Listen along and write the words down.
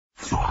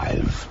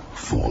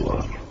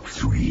4,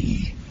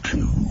 3, 2,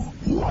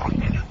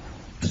 1,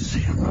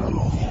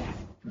 0.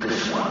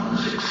 This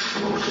one's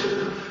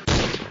explosive.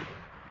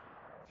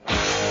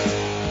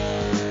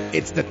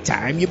 It's the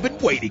time you've been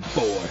waiting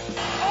for.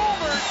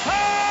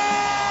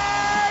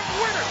 Overtime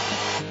winner!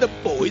 The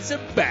boys are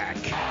back.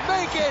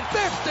 Make it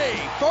 50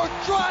 for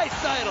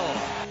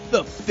Draisaitl.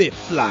 The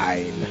Fifth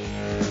Line.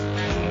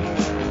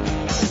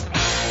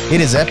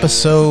 It is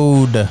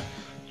episode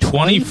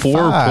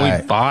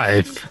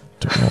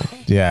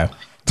 24.5. Yeah.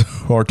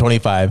 Or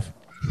 25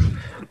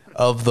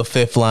 of The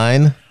Fifth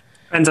Line.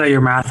 Depends how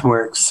your math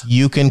works.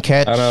 You can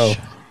catch, I know.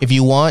 if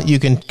you want, you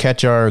can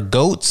catch our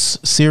Goats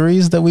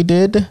series that we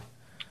did.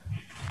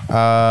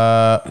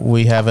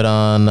 We have it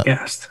on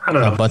Yes, I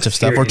don't know. a bunch of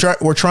stuff.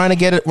 We're trying to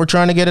get it. We're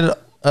trying to get it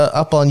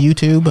up on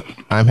YouTube.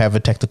 I'm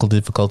having technical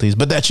difficulties,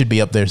 but that should be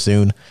up there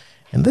soon.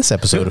 And this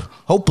episode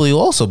hopefully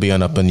will also be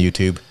up on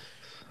YouTube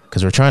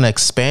because we're trying to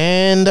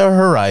expand our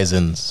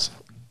horizons.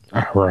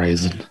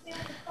 Horizon.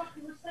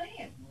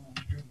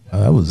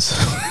 That was.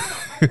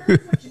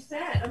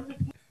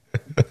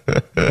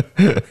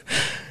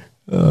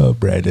 Oh,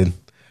 Brandon.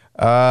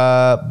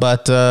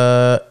 But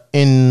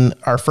in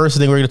our first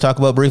thing we're going to talk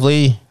about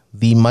briefly,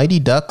 the Mighty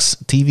Ducks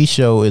TV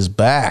show is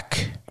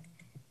back.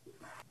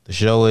 The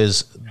show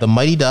is The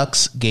Mighty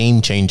Ducks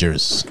Game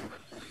Changers.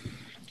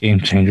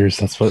 Game Changers.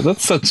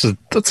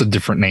 That's a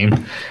different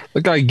name.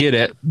 Like, I get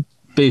it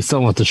based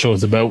on what the show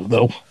is about,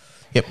 though.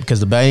 Yep, because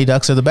the Mighty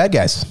Ducks are the bad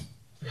guys.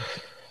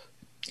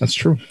 That's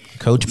true.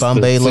 Coach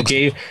Bombay looks.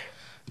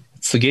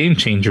 It's the game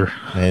changer.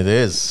 It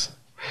is.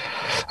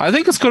 I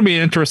think it's going to be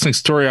an interesting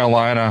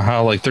storyline on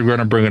how, like, they're going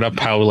to bring it up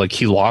how, like,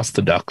 he lost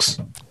the Ducks.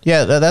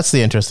 Yeah, that's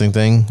the interesting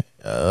thing.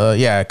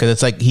 Yeah, because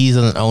it's like he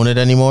doesn't own it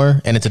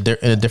anymore, and it's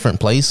in a different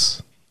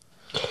place.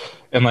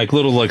 And, like,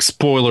 little, like,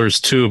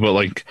 spoilers, too, but,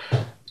 like,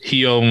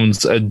 he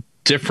owns a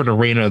different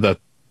arena that...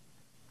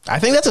 I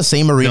think that's the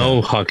same arena.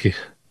 No hockey.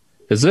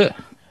 Is it?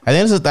 I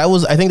think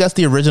I think that's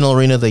the original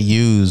arena they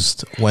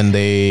used when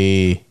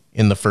they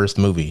in the first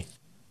movie.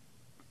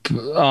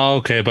 Oh,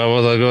 okay, but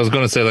I was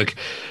going to say, like,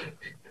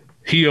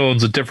 he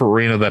owns a different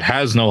arena that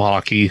has no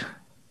hockey.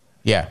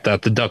 Yeah,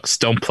 That the Ducks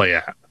don't play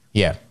at.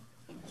 yeah.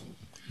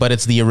 But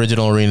it's the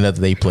original arena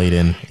that they played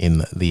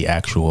in the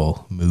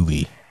actual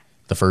movie,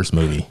 the first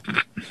movie.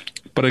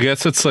 But I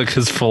guess it's like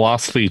his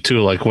philosophy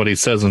too, like what he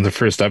says in the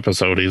first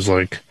episode. He's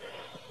like,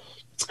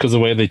 it's because the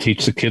way they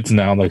teach the kids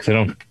now, like they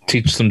don't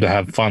teach them to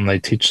have fun. They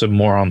teach them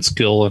more on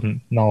skill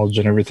and knowledge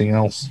and everything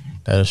else.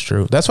 That is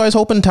true. That's why I was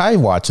hoping Ty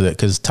watched it,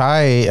 because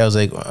Ty, I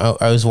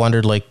was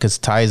wondered, like, because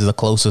Ty is the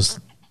closest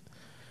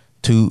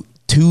to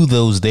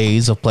those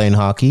days of playing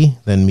hockey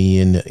than me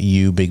and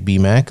you, Big B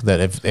Mac. That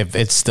if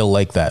it's still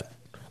like that,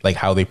 like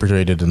how they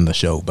portrayed it in the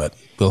show. But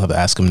we'll have to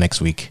ask him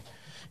next week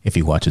if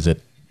he watches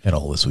it at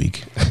all this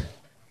week.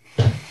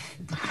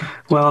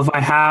 Well, if I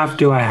have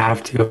to, I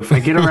have to. If I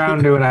get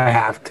around to it, I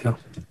have to.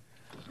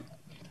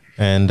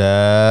 And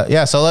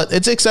yeah, so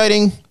it's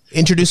exciting.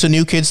 Introduce the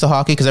new kids to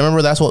hockey, because I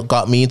remember that's what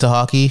got me into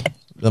hockey.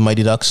 The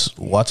Mighty Ducks,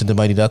 watching the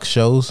Mighty Ducks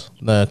shows,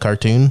 the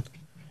cartoon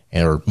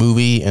or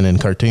movie, and then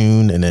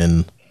cartoon, and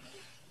then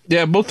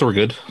Yeah, both were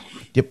good.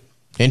 yep.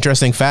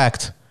 Interesting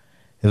fact: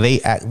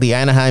 the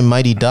Anaheim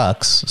Mighty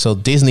Ducks. So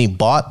Disney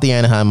bought the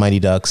Anaheim Mighty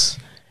Ducks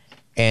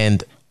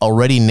and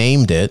already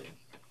named it,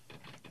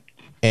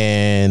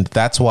 and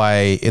that's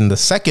why in the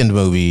second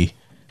movie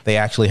they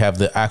actually have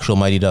the actual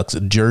Mighty Ducks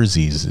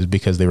jerseys, is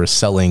because they were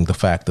selling the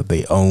fact that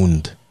they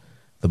owned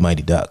the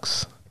Mighty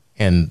Ducks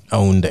and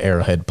owned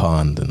Arrowhead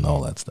Pond and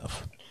all that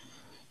stuff.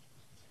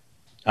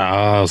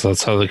 Oh, so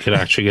that's how they could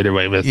actually get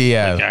away with.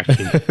 Yeah. Like,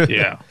 actually,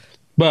 yeah.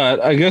 But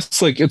I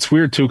guess like it's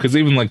weird too, because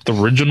even like the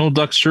original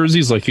Ducks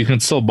jerseys, like you can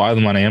still buy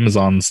them on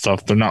Amazon and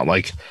stuff. They're not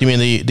like, You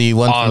mean the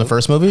one from the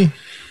first movie?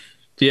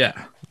 yeah.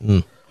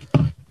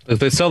 If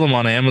they sell them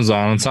on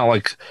Amazon, it's not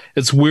like,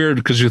 it's weird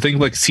because you think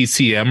like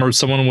CCM or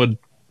someone would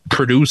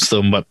produce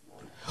them, but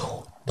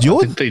I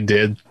think they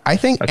did. I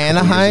think a couple years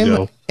Anaheim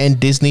ago. and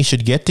Disney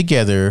should get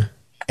together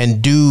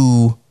and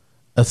do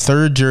a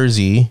third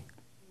jersey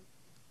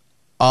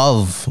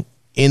of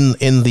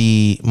in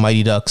the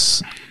Mighty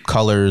Ducks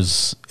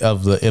colors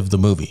of the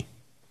movie.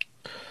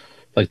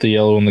 Like the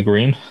yellow and the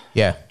green.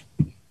 Yeah.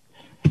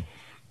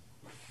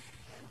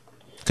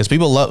 Because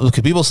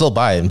people still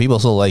buy it and people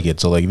still like it.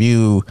 So like if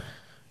you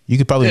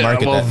could probably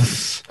market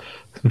that.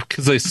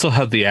 Because they still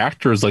had the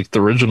actors, like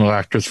the original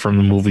actors from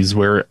the movies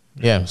wear it.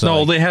 Yeah. So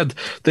No, like,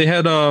 they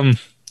had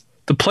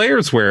the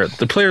players wear it.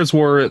 The players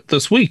wore it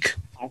this week.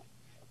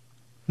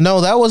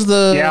 no, that was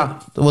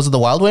was it the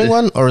Wild Wing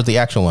one or the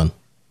actual one?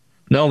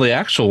 No, the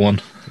actual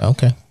one.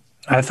 Okay.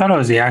 I thought it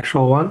was the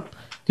actual one.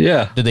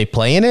 Yeah. Did they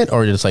play in it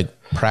or just like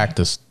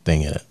practice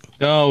thing in it?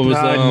 No, it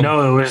was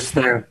No, it was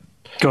there.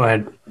 Go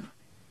ahead.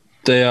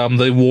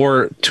 they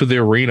wore it to the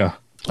arena.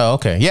 Oh,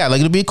 okay. Yeah, like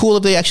it'd be cool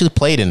if they actually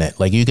played in it.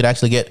 Like you could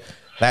actually get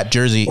that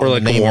jersey Or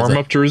like the a name of warm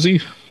up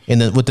jersey.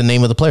 with the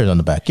name of the players on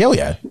the back. Yeah,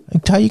 yeah.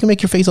 Like, Ty, you can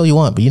make your face all you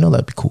want, but you know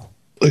that'd be cool.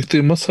 Like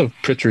they must have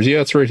pictures.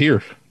 Yeah, it's right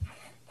here.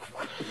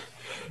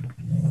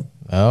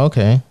 Oh,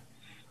 okay.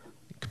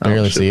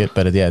 barely shit. see it,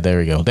 but yeah, there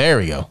we go. There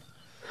we go.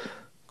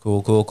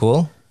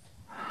 Cool.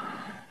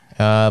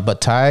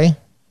 But Ty,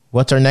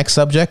 what's our next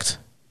subject?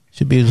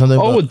 Should be something.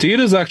 Oh, about-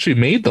 Adidas actually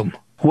made them.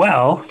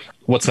 Well,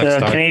 What's next, the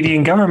Ty?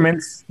 Canadian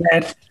government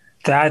said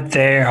that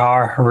they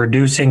are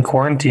reducing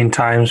quarantine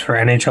times for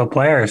NHL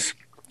players.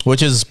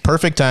 which is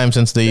perfect time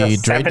since the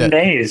Just 7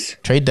 days.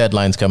 trade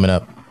deadline's coming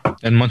up.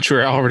 And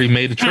Montreal already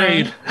made a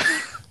trade.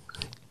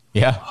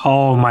 Yeah,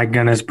 Oh my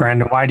goodness,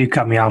 Brandon, why do you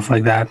cut me off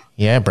like that?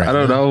 yeah, I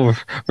Brandon. don't know.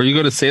 Were you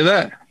going to say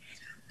that?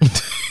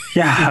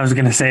 Yeah, I was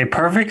gonna say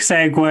perfect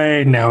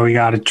segue. Now we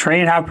got a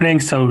trade happening.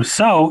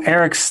 So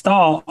Eric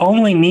Stahl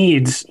only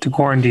needs to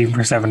quarantine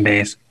for 7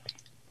 days.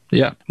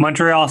 Yeah.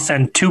 Montreal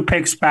sent 2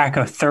 picks back,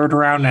 a 3rd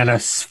round and a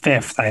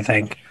 5th, I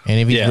think, And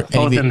if he's, Yeah,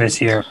 both in this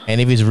year. and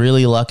if he's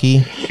really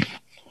lucky,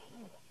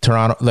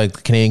 Toronto, like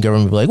the Canadian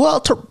government, will be like, well,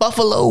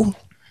 Buffalo,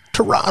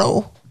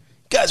 Toronto,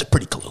 guys are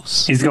pretty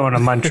close. He's going to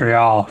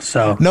Montreal,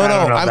 so No, I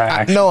don't know that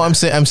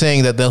actually. I'm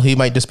saying that he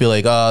might just be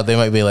like, they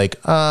might be like,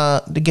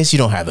 I guess you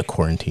don't have the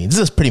quarantine. This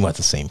is pretty much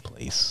the same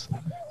place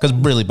because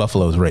really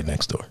Buffalo is right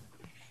next door.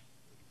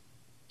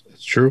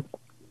 It's true.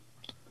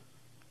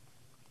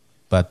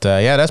 But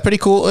yeah, that's pretty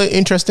cool,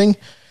 interesting.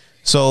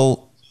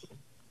 So,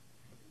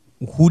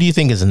 who do you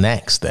think is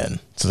next then?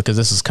 So, because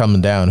this is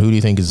coming down, who do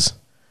you think is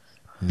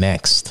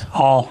next?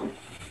 Hall.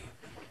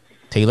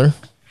 Taylor?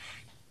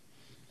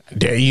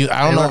 Dare you?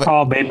 I don't know. Taylor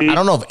Hall, baby. I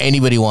don't know if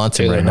anybody wants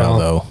him Taylor right now, Hall.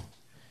 though.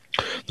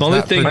 The only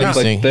not thing is,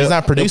 producing. like, He's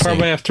not they'll producing.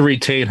 probably have to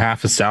retain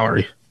half his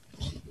salary.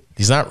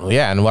 He's not.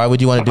 Yeah, and why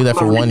would you want to do that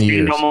for 1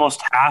 year?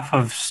 Almost half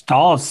of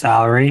Stahl's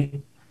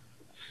salary.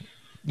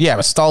 Yeah,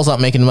 but Stahl's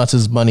not making much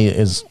as money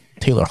as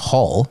Taylor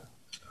Hall.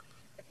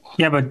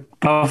 Yeah, but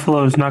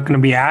Buffalo's not going to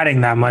be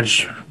adding that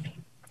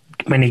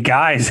many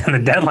guys, and the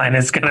deadline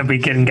is going to be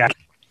getting guys.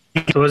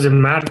 It doesn't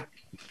matter.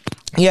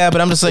 Yeah,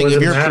 but I'm just saying,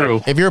 Doesn't matter.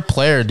 if you're a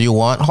player, do you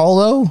want Hall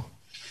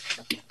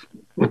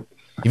though?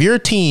 If you're a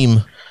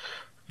team,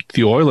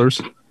 The Oilers.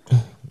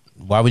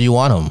 why would you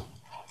want him?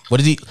 What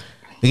did he?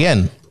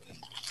 Again,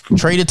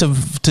 traded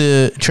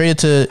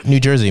to New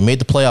Jersey, made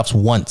the playoffs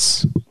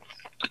once.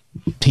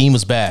 Team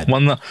was bad.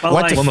 Won the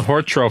like- won the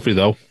Hart Trophy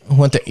though.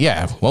 Went to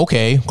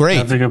okay, great.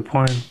 That's a good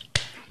point.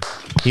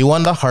 He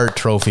won the Hart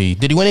Trophy.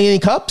 Did he win any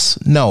cups?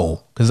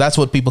 No, because that's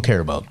what people care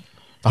about.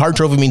 The Hart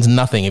Trophy means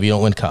nothing if you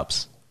don't win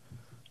cups.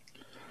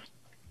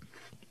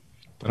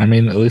 I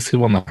mean, at least he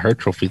won the Hart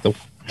Trophy though.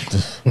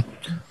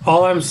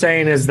 All I'm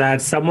saying is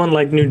that someone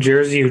like New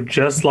Jersey who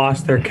just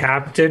lost their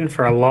captain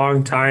for a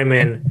long time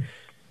and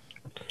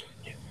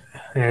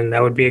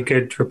that would be a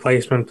good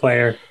replacement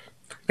player.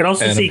 I could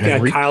also Adam see a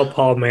Henry. Kyle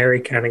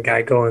Palmieri kind of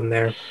guy going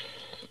there.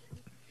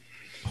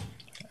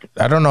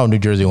 I don't know if New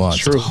Jersey wants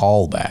True.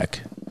 Hall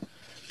back,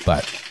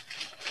 but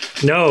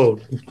No,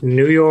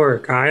 New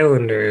York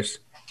Islanders.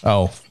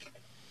 I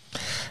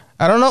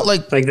don't know.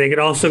 Like Like they could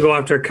also go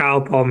after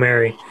Kyle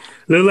Palmieri.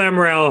 Lou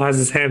Lamoriello has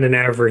his hand in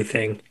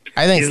everything.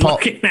 I think He's Paul.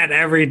 looking at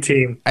every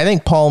team. I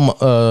think Paul.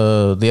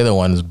 The other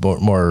one is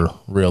more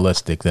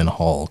realistic than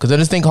Hall because I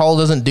just think Hall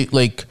doesn't do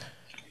like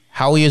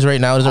how he is right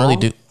now.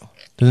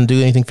 Doesn't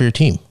do anything for your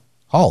team.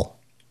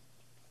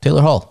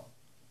 Taylor Hall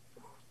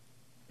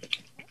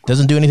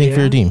doesn't do anything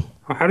for your team.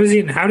 How does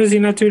he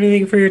not do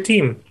anything for your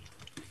team?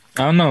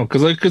 I don't know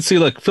because I could see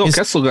like Phil His-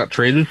 Kessel got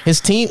traded.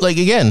 His team,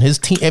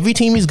 every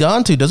team he's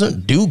gone to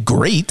doesn't do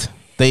great.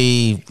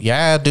 They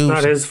do.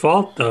 Not his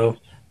fault though.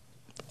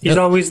 He's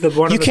always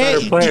one of the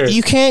better players.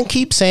 You can't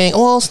keep saying,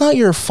 "Well, it's not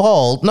your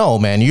fault." No,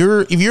 man.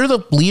 If you're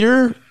the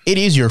leader, it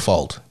is your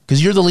fault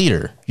because you're the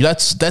leader.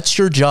 That's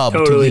your job. to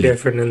totally lead.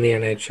 different in the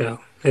NHL.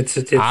 It's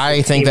I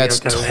a think team that's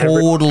you have to have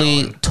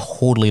everyone.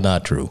 totally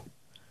not true.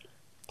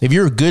 If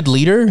you're a good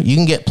leader, you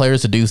can get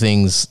players to do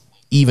things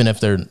even if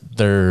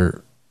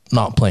they're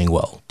not playing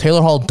well.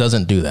 Taylor Hall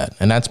doesn't do that,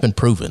 and that's been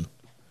proven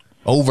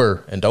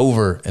over and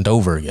over and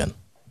over again.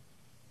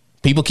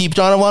 People keep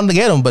wanting to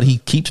get him, but he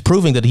keeps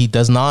proving that he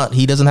does not.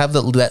 He doesn't have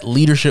that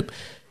leadership.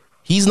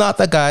 He's not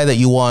the guy that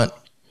you want.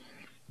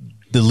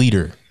 The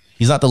leader.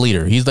 He's not the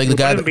leader. He's like the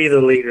guy Wouldn't that be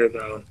the leader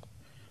though.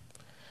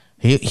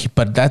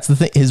 But that's the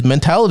thing. His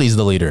mentality is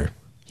the leader.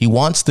 He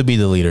wants to be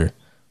the leader.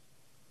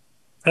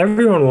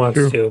 Everyone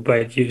wants to,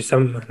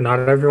 but not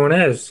everyone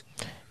is.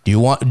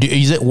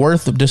 Is it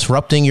worth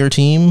disrupting your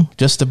team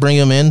just to bring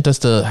him in,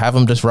 just to have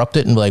him disrupt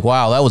it and be like,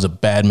 wow, that was a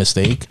bad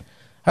mistake.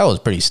 That was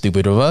pretty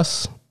stupid of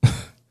us.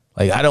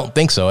 Like, I don't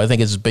think so. I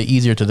think it's a bit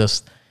easier to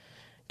just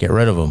get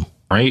rid of him.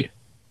 Right.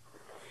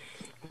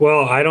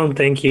 Well, I don't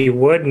think he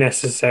would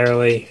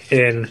necessarily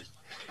in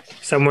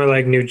somewhere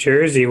like New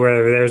Jersey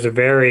where there's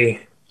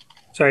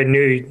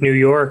New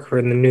York or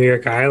in the New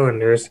York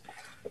Islanders.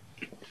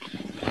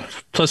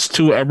 Plus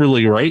 2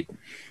 Eberle, right?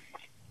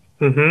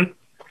 Mm-hmm.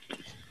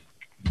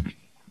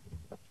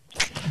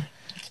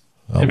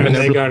 Well, And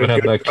they got a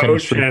have good that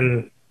coach chemistry.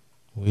 and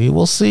we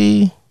will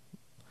see.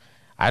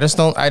 I just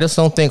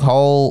don't think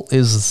Hall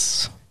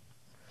is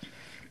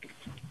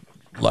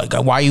like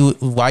why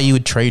you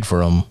would trade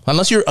for him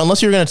unless you're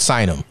going to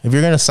sign him. If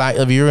you're going to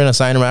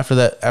sign him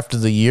after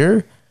the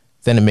year,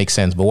 then it makes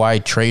sense. But why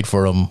trade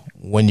for him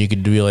when you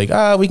could be like,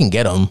 we can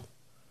get him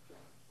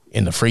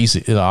in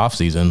the in the off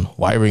season.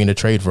 Why are we going to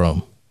trade for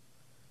him?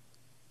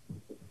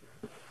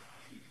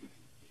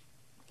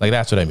 Like,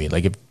 that's what I mean.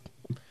 Like, if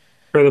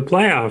For the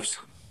playoffs.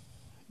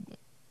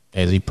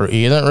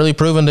 he hasn't really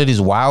proven that he's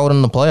wowed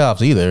in the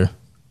playoffs either.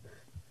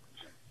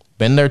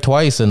 Been there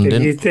twice and If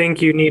didn't. you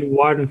think you need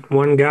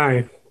one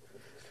guy.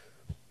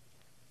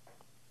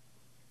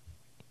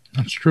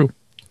 That's true.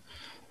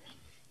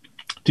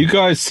 Do you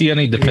guys see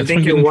any If you defensemen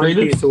think you're getting one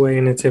traded? piece away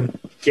and it's him.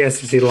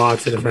 Yes, I see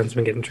lots of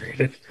defensemen getting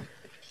traded.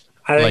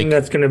 I think Like-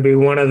 that's going to be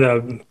one of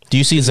the Do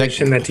you see Zach?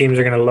 position that teams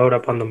are going to load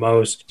up on the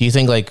most. Do you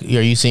think are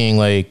you seeing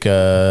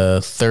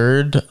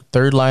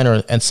third line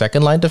and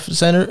second line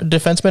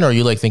defensemen, or are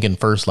you like thinking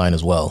first line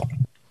as well?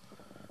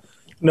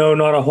 No,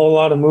 not a whole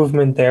lot of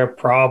movement there,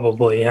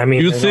 probably. I mean,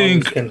 Do you there's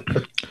think- always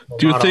gonna-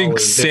 Do you not think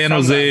always, but San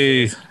sometimes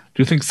Jose? it Do is.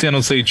 you think San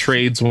Jose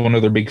trades one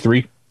of their big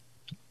three?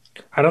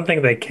 I don't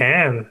think they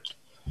can.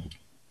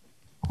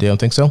 You don't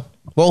think so?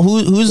 Well,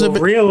 who's Well, the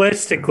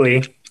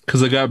realistically,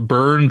 Because they got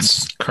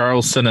Burns,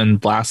 Carlson, and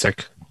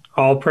Vlasic.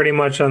 all pretty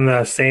much on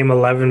the same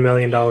 $11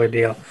 million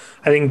deal.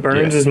 I think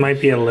Burns' might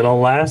be a little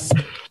less,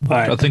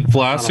 but I think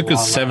Vlasic not a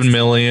is lot $7 less.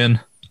 million.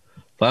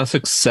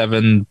 Vlasic's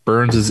 7,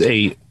 Burns is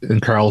 8,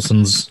 and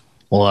Carlson's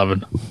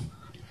 11.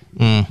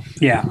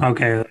 Yeah,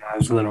 okay, I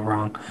was a little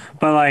wrong.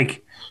 But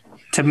like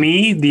to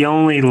me, the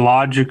only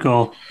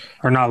logical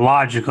or not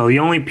logical, the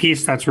only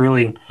piece that's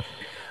really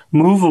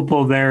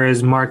movable there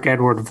is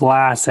Mark-Edward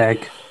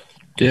Vlasic.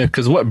 Yeah,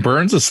 because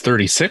Burns is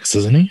 36,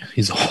 isn't he?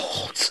 He's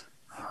old.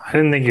 I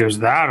didn't think he was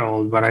that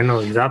old, but I know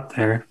he's up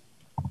there.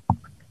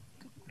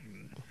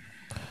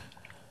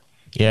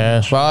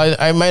 Yeah, well,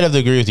 I might have to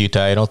agree with you,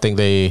 Ty. I don't think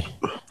they.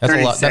 That's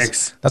a lot.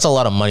 36. That's a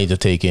lot of money to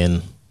take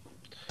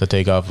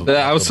off. Of,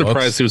 I was the books.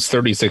 surprised he was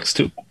 36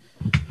 too.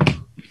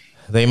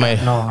 They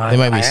might. No, they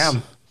might be. I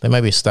am. They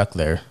might be stuck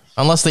there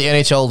unless the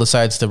NHL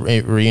decides to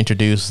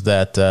reintroduce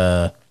that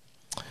that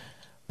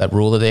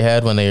rule that they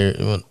had when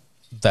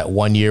that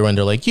 1 year when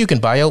they're like, you can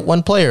buy out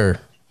one player,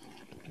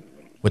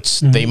 which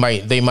they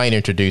might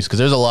introduce, because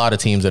there's a lot of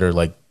teams that are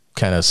like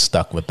kind of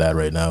stuck with that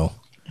right now.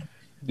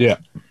 Yeah.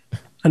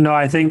 No,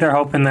 I think they're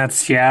hoping that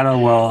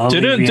Seattle will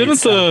alleviate Didn't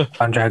some the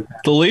contract.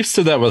 the Leafs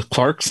did that with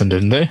Clarkson,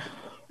 didn't they?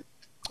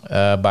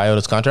 Buy out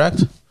his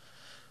contract?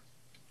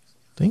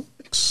 Think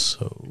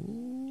so.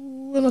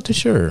 I'm not too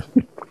sure.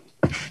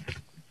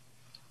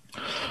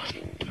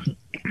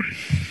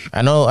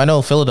 I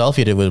know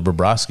Philadelphia did with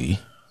Bobrovsky.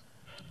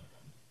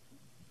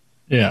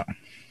 Yeah.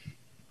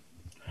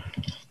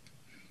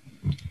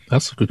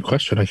 That's a good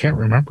question. I can't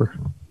remember.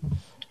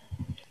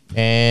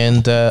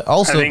 And I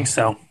also, think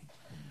so.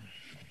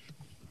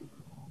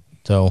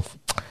 so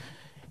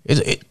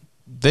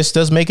this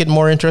does make it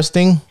more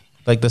interesting.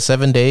 Like the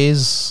 7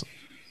 days,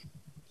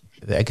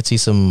 I could see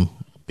some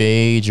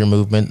major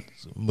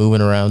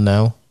moving around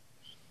now.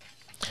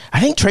 I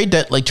think trade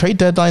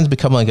deadlines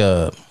become like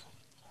a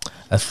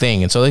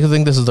thing, and so I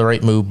think this is the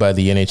right move by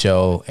the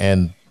NHL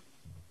and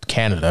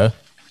Canada,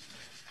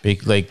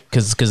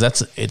 because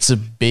it's a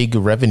big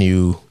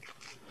revenue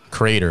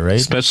creator, right?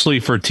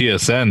 Especially for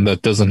TSN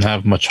that doesn't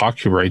have much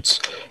hockey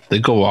rights. They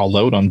go all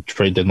out on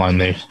trade deadline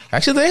day.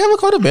 Actually, they have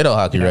quite a bit of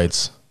hockey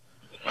rights.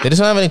 They just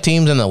don't have any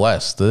teams in the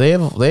West. They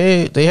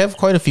have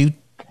quite a few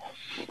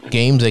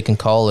games they can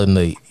call in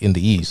the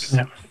East.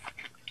 Yeah.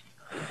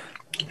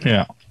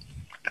 Yeah.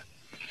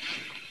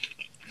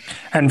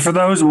 And for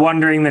those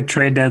wondering, the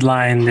trade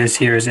deadline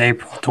this year is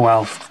April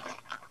 12th.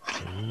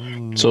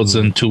 So it's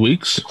in 2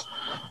 weeks.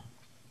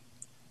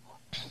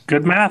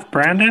 Good math,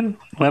 Brandon.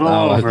 Little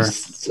over.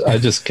 I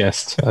just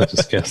guessed.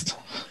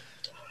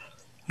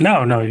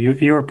 No,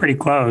 you were pretty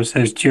close.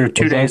 There's your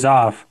 2 Was that- days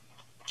off,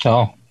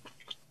 Oh,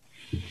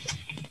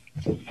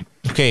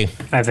 Okay,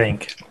 I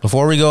think.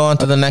 before we go on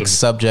to the next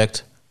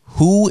subject,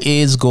 who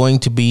is going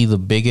to be the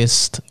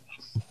biggest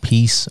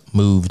piece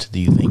moved, do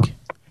you think?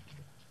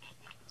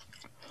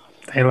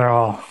 Taylor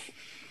Hall.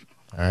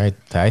 All right,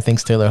 Ty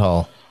thinks Taylor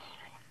Hall.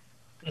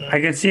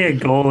 I could see a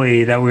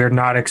goalie that we're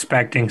not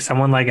expecting.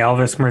 Someone like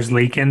Elvis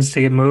Merzlikins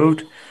to get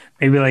moved.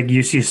 Maybe like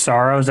UC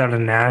Soros out of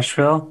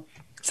Nashville.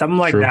 Something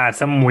like True. that.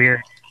 Something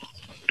weird.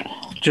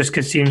 Just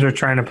because teams are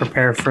trying to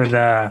prepare for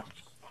the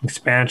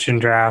expansion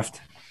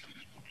draft.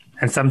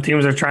 And some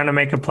teams are trying to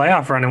make a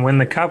playoff run and win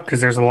the cup, because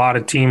there's a lot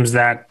of teams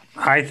that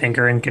I think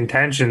are in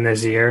contention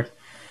this year.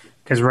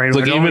 Because right,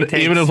 like it only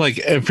even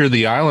if you're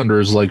the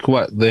Islanders, like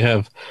what they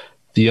have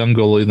the young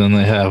goalie, then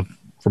they have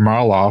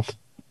Marloff.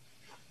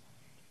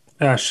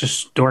 it's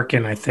just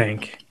Dorkin, I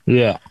think.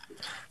 Yeah.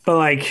 But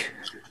like,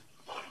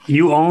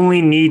 you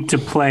only need to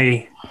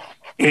play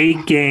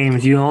 8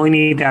 games. You only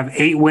need to have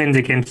 8 wins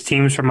against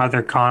teams from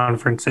other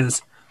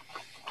conferences.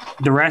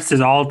 The rest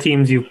is all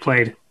teams you've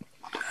played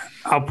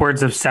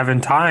upwards of 7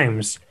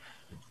 times,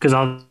 because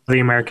all the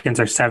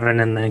Americans are 7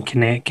 and then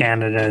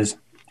Canada is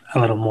a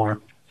little more.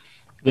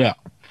 Yeah.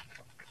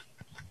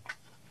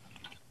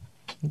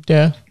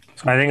 Yeah.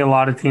 So I think a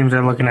lot of teams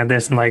are looking at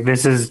this and like,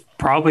 this is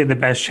probably the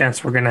best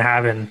chance we're going to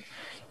have in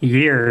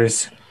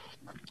years.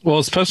 Well,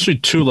 especially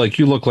too, like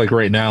you look like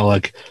right now,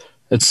 like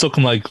it's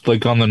looking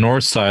like on the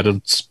north side,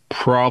 it's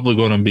probably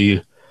going to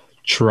be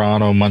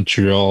Toronto,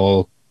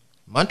 Montreal.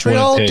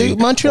 Montreal, Winnipeg, dude,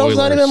 Montreal's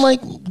not Oilers. even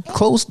like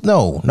close.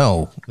 No.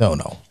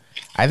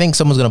 I think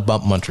someone's gonna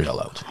bump Montreal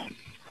out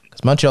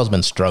because Montreal's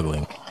been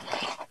struggling.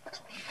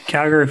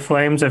 Calgary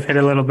Flames have hit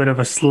a little bit of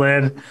a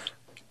slid.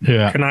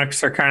 Yeah,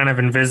 Canucks are kind of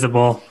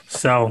invisible,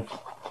 so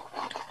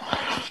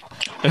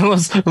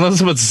unless if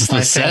it's the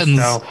I think Sens.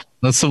 so.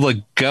 Unless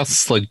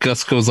if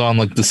Gus goes on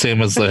like the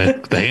same as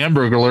the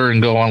Hamburglar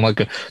and go on like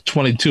a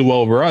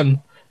 22-0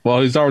 run.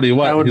 Well, he's already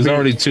That would He's be-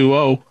 already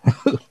 2-0.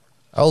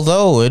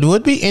 Although it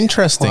would be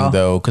interesting Well-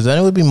 though, because then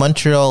it would be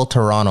Montreal,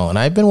 Toronto, and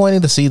I've been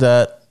wanting to see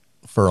that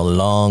for a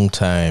long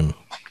time.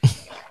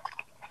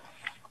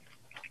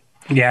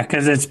 yeah,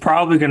 because it's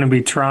probably going to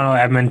be Toronto,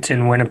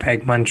 Edmonton,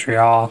 Winnipeg,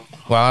 Montreal.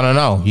 Well, I don't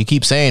know. You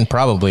keep saying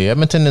probably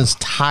Edmonton is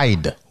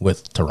tied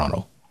with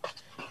Toronto,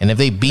 and if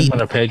they beat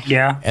Winnipeg.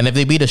 Yeah,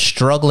 a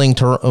struggling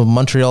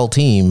Montreal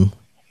team,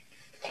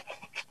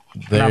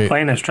 they're not they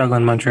playing a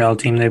struggling Montreal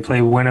team. They play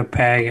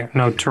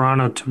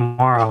Toronto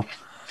tomorrow.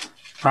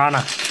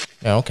 Rana,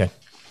 yeah, okay.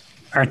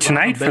 or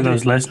tonight for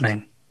those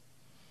listening.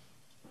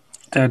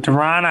 The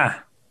Toronto.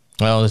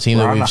 Well, the team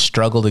that we've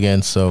struggled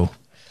against, so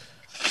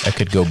that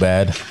could go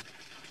bad.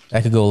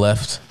 That could go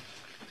left.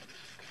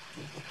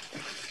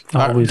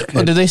 Always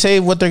good. Did they say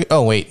what they're?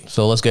 Oh wait,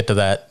 so let's get to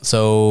that.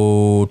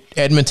 So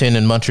Edmonton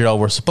and Montreal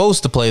were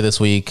supposed to play this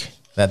week.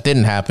 That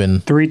didn't happen.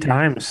 3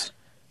 times.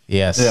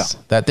 Yes, Yeah.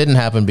 that didn't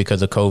happen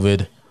because of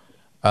COVID.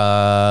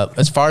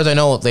 As far as I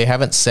know, they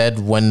haven't said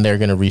when they're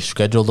going to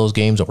reschedule those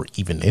games, or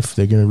even if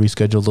they're going to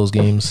reschedule those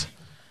games.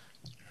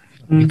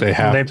 They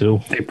have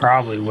to. They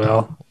probably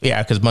will.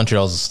 Yeah, because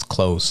Montreal's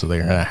closed, so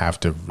they're going to have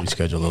to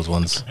reschedule those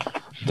ones.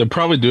 They'll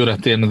probably do it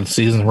at the end of the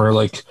season where,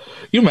 like,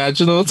 you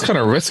imagine, though, it's kind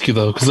of risky,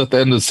 though, because at the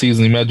end of the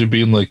season, imagine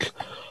being like,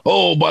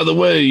 oh, by the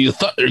way, you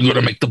thought you were going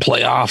to make the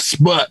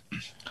playoffs, but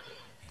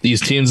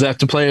these teams have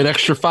to play an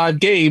extra 5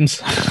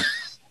 games.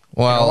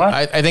 Well, what?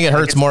 I think it I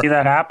hurts can more. see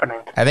that happening.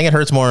 I think it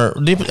hurts more.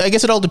 I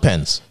guess it all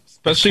depends.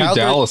 Especially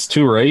Calgary- Dallas,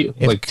 too, right?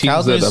 if Like,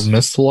 teams that Calgary's- have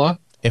missed a lot.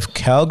 If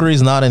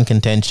Calgary's not in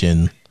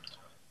contention,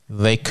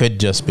 they could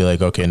just be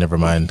like, okay, never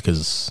mind,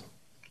 because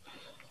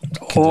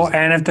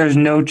And if there's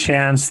no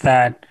chance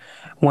that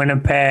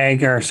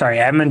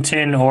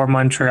Edmonton or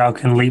Montreal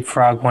can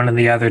leapfrog one of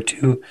the other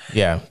two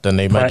yeah, then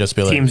they might just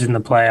be like, teams in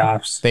the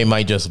playoffs. they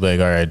might just be like,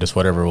 all right, just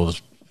whatever, we'll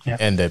just Yeah.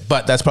 end it.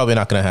 But that's probably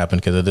not going to happen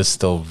because it is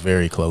still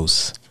very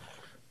close.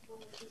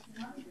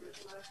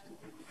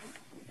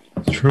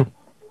 True.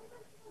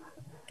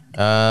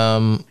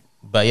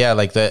 But yeah,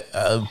 like that.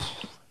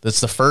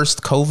 That's the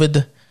first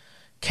COVID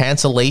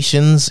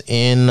cancellations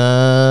in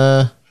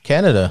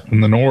Canada. In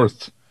the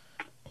North.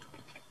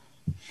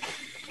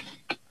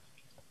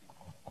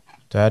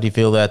 So how do you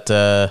feel that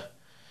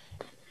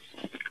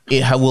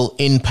it will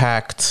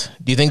impact?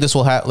 Do you think this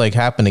will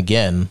happen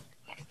again?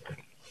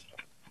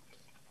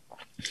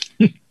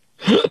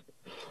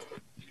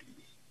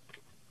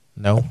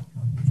 No,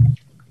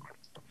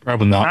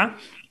 Probably not. Huh?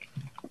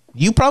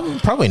 you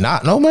probably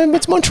not. No, man,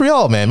 it's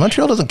Montreal, man.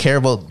 Montreal doesn't care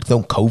about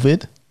no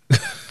COVID.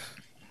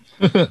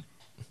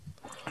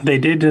 They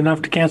did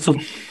enough to cancel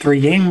 3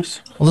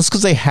 games. Well, that's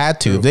because they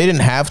had to. If they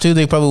didn't have to,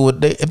 they probably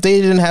would. If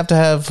they didn't have to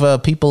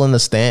have people in the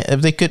stand,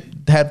 if they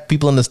could have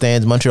people in the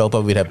stands, Montreal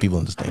probably would have people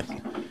in the stands.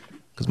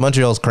 Because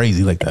Montreal's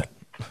crazy like that.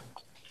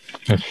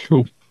 That's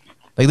true.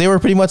 Like they were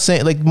pretty much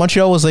saying, like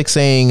Montreal was like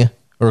saying,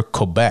 or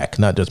Quebec,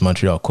 not just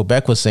Montreal.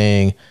 Quebec was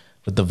saying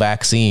with the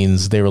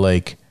vaccines, they were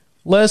like,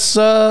 we don't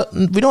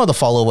have to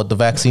follow what the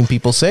vaccine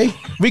people say.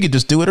 We could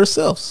just do it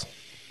ourselves.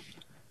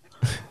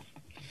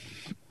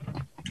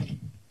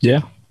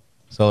 Yeah.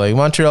 So like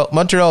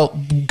Montreal,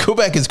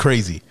 Quebec is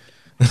crazy.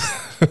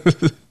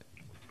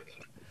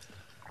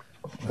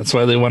 That's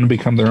why they want to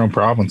become their own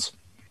province.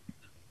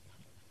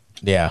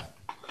 Yeah.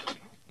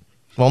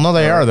 Well, no,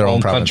 they are their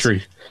own province.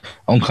 country.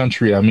 Own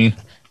country, I mean.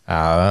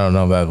 I don't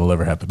know if that will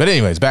ever happen. But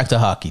anyways, back to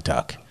hockey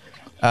talk.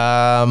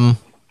 None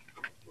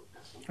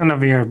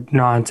of your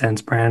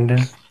nonsense, Brandon.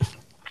 You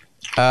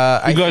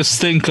guys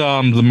think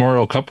the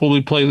Memorial Cup will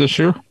be played this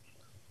year?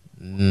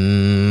 I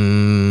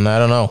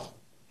don't know.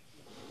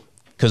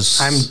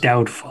 I'm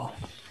doubtful.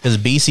 Because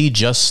BC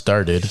just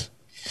started.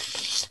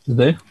 Did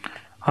they?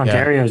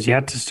 Ontario's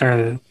yet to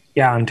start.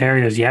 Yeah,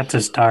 Ontario's yet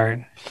to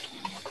start.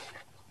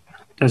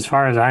 As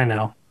far as I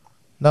know.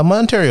 No,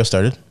 Ontario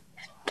started.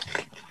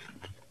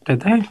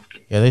 Did they?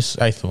 Yeah,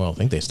 I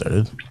think they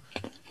started.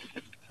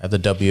 At the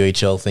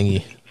WHL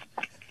thingy.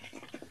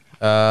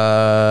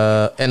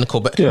 And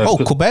Quebec. Yeah,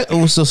 Quebec.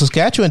 Oh, so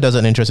Saskatchewan does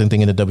an interesting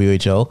thing in the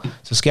WHL.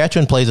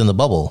 Saskatchewan plays in the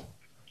bubble.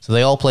 So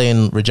they all play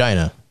in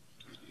Regina.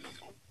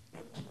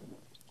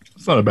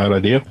 It's not a bad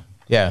idea.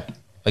 Yeah.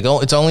 Like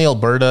it's only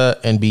Alberta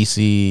and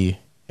BC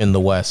in the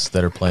West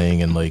that are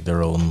playing in like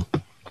their own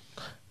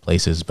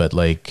places. But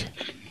like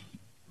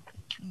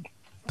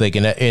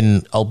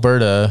in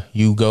Alberta,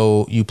 you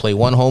play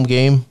one home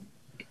game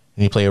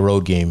and you play a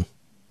road game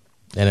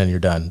and then you're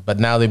done. But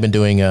now they've been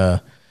doing 3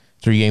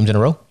 games in a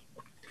row.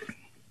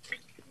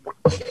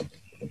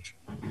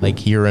 like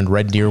here in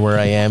Red Deer where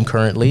I am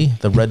currently.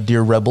 The Red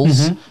Deer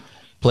Rebels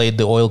played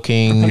the Oil Look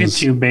Kings.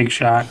 at you, big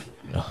shot.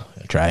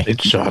 Try.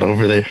 Big shot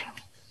over there.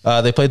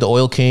 They played the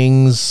Oil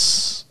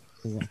Kings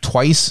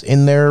twice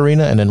in their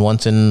arena and then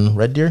once in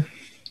Red Deer.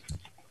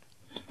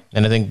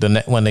 And I think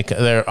when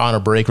they're on a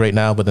break right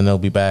now, but then they'll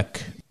be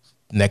back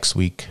next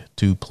week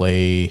to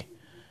play.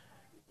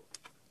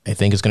 I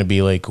think it's going to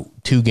be like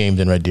 2 games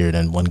in Red Deer and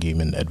then 1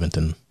 game in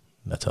Edmonton.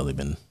 That's how they've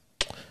been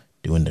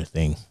doing their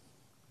thing.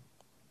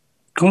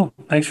 Cool.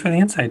 Thanks for the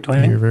insight,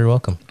 Dwayne. You're very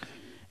welcome.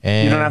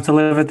 And You don't have to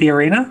live at the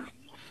arena?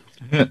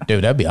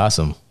 dude, that'd be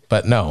awesome.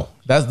 But no,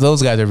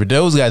 those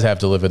guys have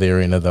to live at the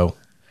arena though.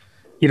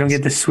 You don't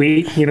get the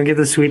suite? You don't get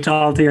the suite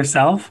all to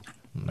yourself?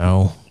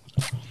 No.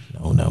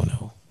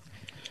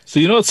 So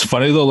you know what's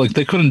funny though? Like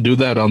they couldn't do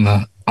that on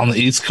the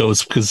East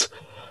Coast because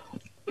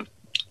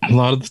a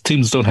lot of the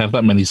teams don't have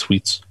that many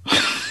suites.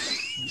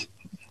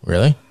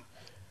 Really?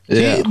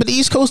 Yeah. See, but the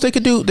East Coast they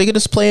could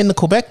just play in the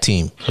Quebec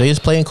team. They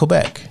just play in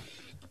Quebec.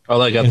 Oh,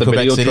 like at In the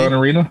Quebec City? Videotron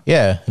Arena?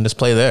 Yeah, and just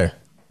play there.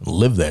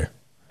 Live there.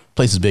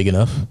 Place is big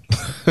enough.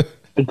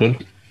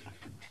 Good.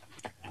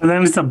 But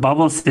then it's a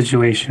bubble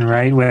situation,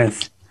 right?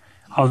 With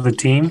all the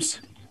teams.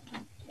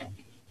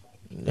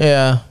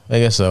 Yeah, I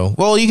guess so.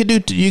 Well, you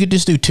could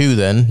just do 2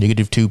 then. You could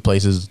do 2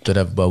 places that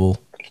have bubble.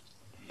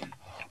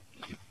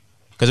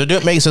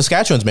 Because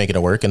Saskatchewan's making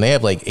it work, and they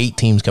have like 8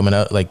 teams coming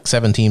out, like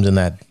 7 teams in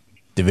that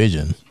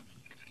division.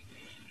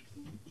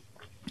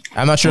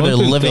 I'm not sure they're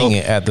living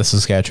at the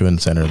Saskatchewan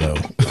Center though,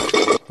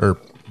 or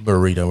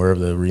arena, wherever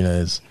the arena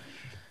is.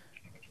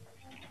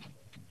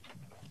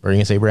 What are you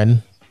gonna say,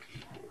 Brandon?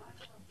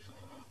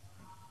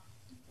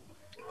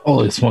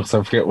 Holy smokes,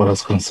 I forget what I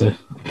was going to say.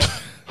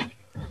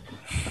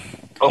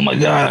 Oh my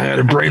God, I had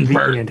a brain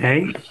fart. Convenient,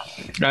 hey?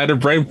 I had a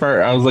brain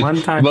fart. I was like,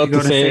 One time you about go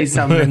to say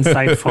something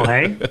insightful,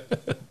 hey?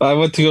 I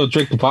went to go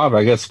drink the pop.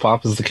 I guess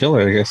pop is the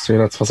killer. I guess you're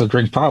not supposed to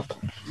drink pop.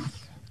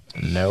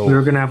 No. We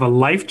were going to have a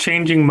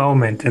life-changing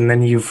moment, and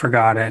then you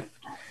forgot it.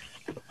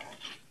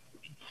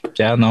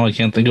 Yeah, no, I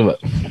can't think of it.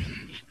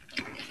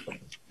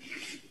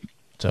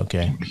 It's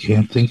okay. I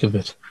can't think of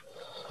it.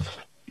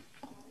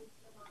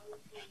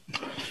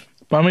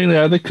 But I mean,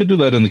 yeah, they could do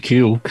that in the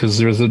queue because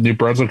there's the New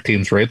Brunswick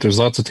teams, right? There's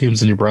lots of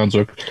teams in New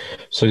Brunswick,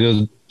 so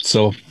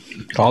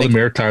all the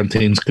maritime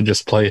teams could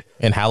just play.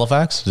 In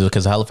Halifax,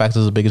 because Halifax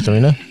is the biggest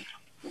arena,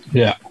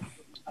 Yeah,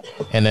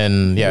 and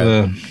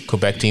then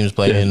Quebec teams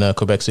play in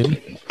Quebec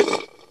City.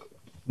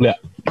 yeah.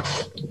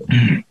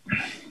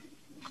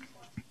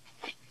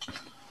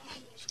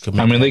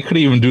 I mean, they could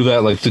even do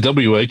that. Like the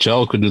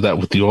WHL could do that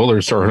with the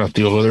Oilers, or not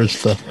the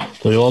Oilers, the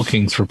Oil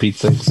Kings, for Pete's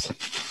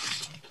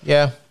sakes.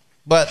 Yeah,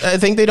 but I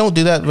think they don't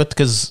do that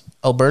because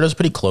Alberta's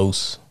pretty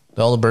close.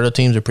 The Alberta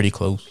teams are pretty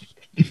close.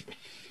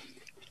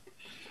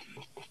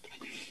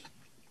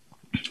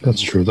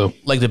 That's true, though.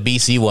 Like the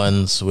BC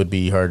ones would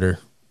be harder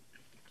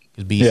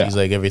because BC's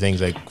like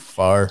everything's like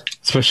far.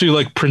 Especially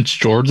like Prince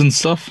George and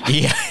stuff.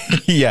 Yeah,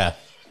 yeah.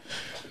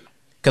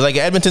 Because like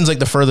Edmonton's like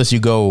the furthest you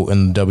go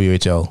in the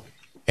WHL,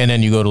 and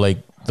then you go to like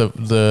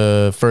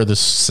the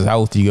furthest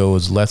south you go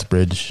is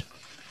Lethbridge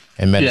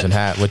and Medicine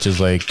Hat, which is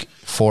like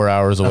 4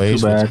 hours away.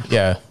 too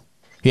bad.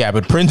 Yeah,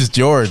 but Prince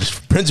George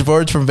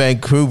from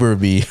Vancouver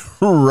would be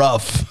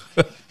rough.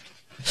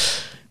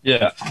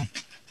 Yeah.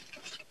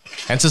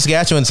 And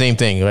Saskatchewan, same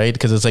thing, right?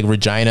 Because it's like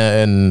Regina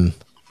and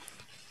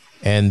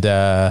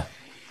Regina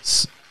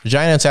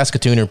and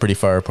Saskatoon are pretty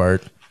far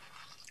apart.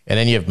 And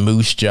then you have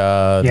Moose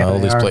Jaw and all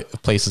these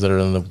places that are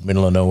in the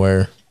middle of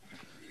nowhere.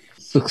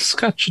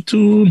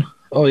 Saskatchewan.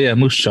 Oh, yeah,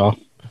 Moose Jaw.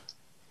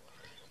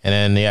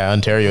 And then,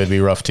 Ontario would be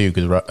rough too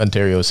because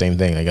Ontario is the same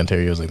thing. Like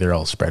Ontario's like they're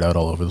all spread out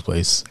all over the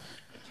place.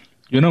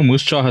 You know,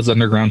 Moose Jaw has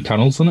underground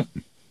tunnels in it.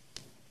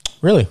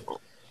 Really?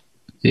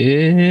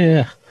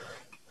 Yeah.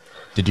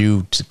 Did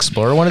you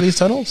explore one of these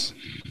tunnels?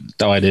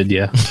 Oh, I did,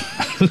 yeah.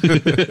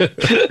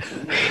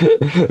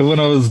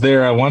 When I was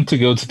there, I wanted to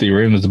go to the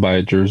arena to buy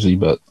a jersey,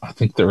 but I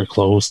think they were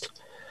closed.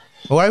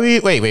 Why were you,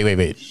 wait.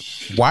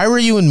 Why were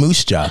you in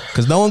Moose Jaw?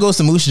 Because no one goes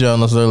to Moose Jaw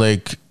unless they're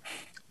like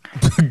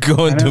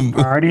going to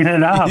partied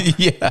it up.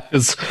 Yeah.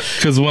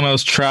 Because when I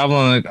was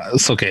traveling,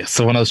 it's okay.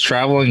 So when I was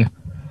traveling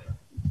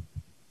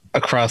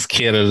across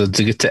Canada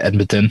to get to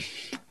Edmonton,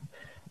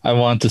 I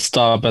wanted to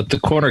stop at the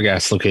Corner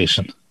Gas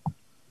location.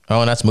 Oh,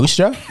 and that's Moose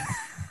Jaw?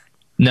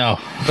 No.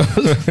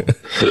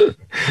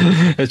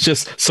 It's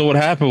just, so what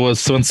happened was,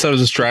 so instead of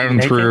just driving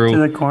Make through it to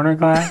the corner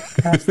glass.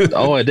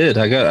 Oh, I did.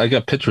 I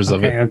got pictures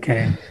of it.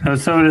 Okay.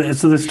 So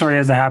the story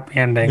has a happy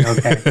ending.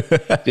 Okay.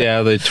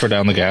 Yeah, they tore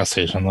down the gas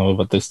station though,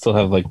 but they still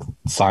have like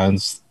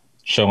signs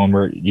showing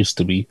where it used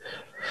to be.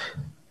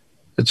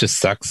 It just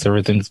sucks.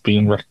 Everything's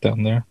being wrecked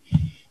down there.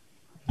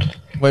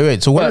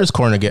 Wait. So where is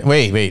Corner Gas?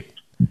 Wait.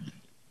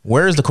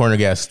 Where is the Corner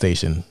Gas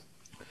station?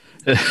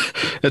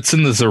 It's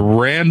in this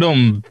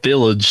random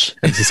village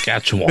in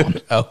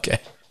Saskatchewan. Okay.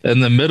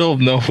 In the middle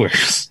of nowhere.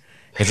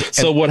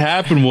 So what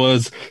happened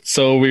was,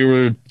 so we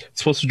were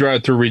supposed to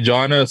drive through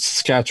Regina,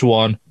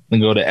 Saskatchewan,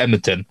 and go to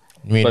Edmonton.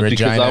 You mean but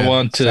Regina, because I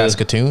want to,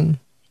 Saskatoon?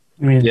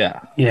 I mean, Yeah.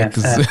 yeah,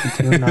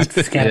 Saskatoon, not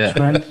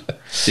Saskatchewan.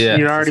 Yeah.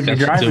 You'd already be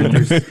Saskatchewan.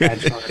 driving through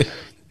Saskatchewan.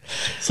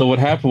 So what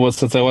happened was,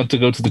 since I went to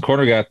go to the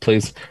corner guy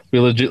place, we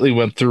legitimately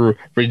went through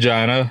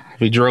Regina.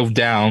 We drove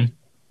down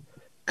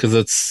because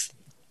it's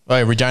Oh,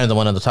 yeah, Regina's the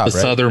one on the top, the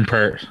right? southern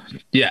part.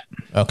 Yeah.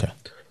 Okay.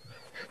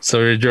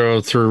 So we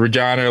drove through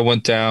Regina,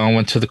 went down,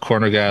 went to the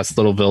corner gas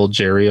little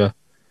village area.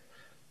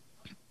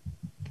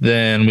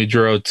 Then we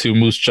drove to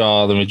Moose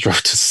Jaw. Then we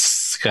drove to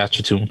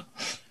Saskatchewan.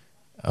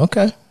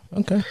 Okay.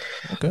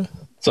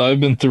 So I've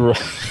been through.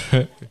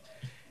 We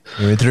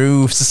went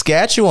through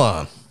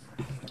Saskatchewan.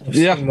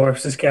 Yeah. More of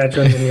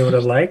Saskatchewan than you would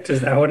have liked.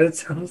 Is that what it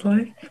sounds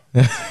like?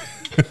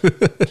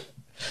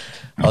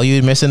 All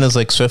you're missing is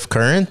like Swift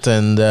Current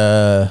and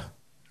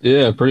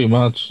Yeah, pretty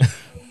much.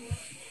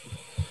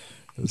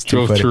 it's too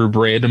Drove funny. through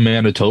Brandon,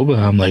 Manitoba.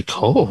 I'm like,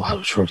 oh,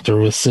 I drove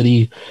through a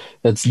city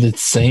that's the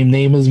same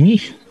name as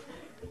me.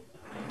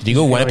 Did you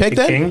go Winnipeg Like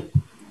the then? king?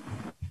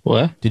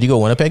 What? Did you go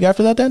Winnipeg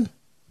after that then?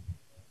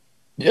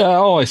 Yeah.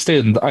 Oh, I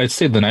stayed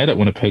the night at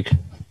Winnipeg.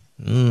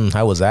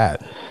 How was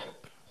that?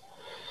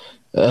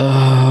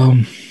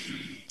 It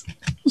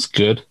was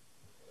good.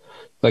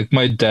 Like,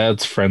 my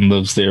dad's friend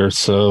lives there,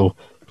 so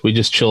we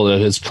just chilled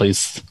at his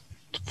place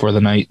for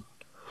the night.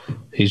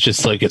 He's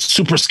just like, it's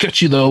super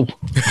sketchy though.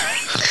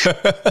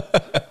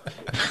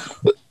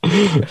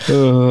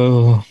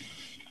 The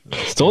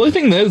only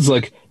thing is,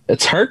 like,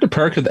 it's hard to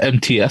park at the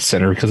MTS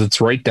Center because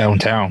it's right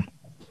downtown.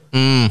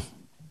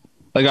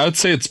 Like, I would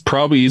say it's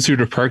probably easier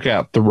to park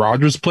at the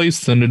Rogers place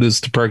than it is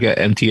to park at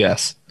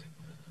MTS.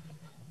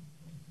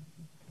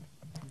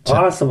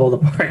 Possible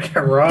to park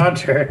at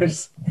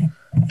Rogers.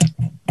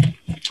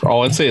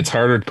 Oh, I'd say it's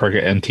harder to park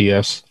at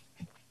MTS.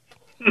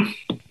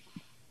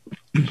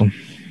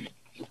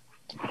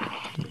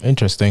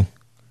 Interesting.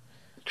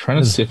 Trying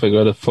to see if I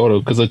got a photo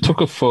because I took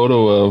a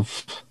photo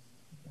of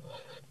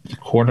the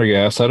corner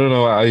gas. I don't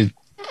know. I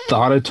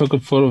thought I took a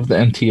photo of the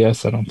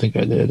MTS. I don't think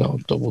I did. I'll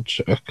double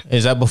check.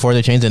 Is that before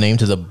they changed the name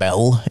to the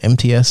Bell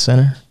MTS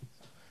Center?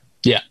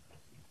 Yeah,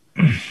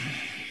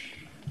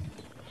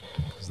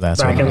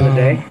 That's Back what in the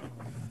day.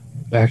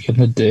 back in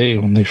the day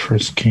when they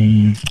first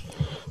came.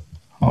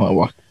 Oh, I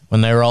walked.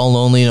 when they were all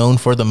only known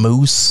for the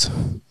Moose.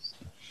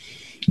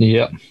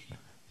 Yeah,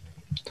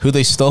 Who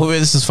they stole.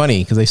 This is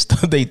funny because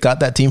they got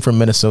that team from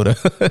Minnesota.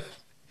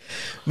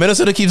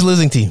 Minnesota keeps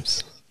losing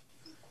teams.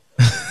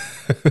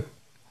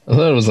 I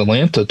thought it was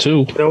Atlanta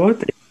too. You know what?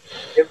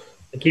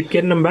 They keep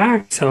getting them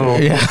back. So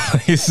Yeah,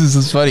 this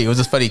is funny. It was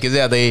just funny because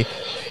they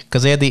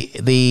had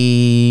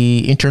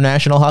the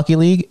International Hockey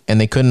League and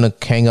they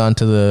couldn't hang on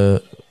to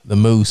the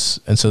Moose,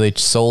 and so they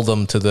sold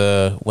them to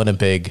the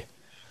Winnipeg,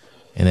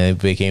 and it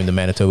became the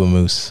Manitoba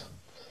Moose.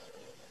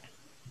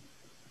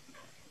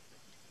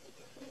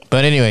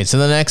 But anyway, to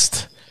the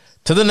next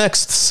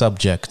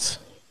subject.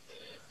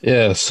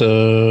 Yeah,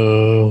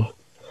 so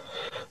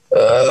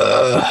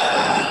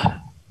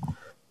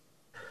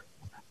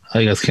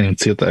I guess can't even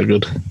see it that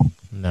good.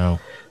 No,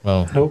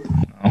 well, nope.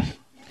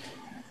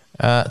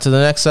 to the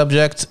next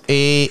subject.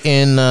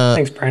 In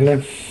Thanks,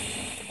 Brandon.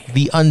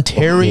 the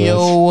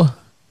Ontario,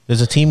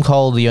 there's a team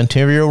called the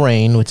Ontario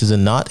Reign, which is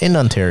not in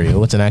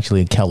Ontario. It's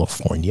actually in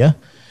California.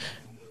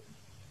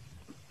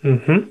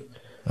 Mm-hmm.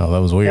 Oh, that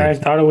was weird. Yeah, I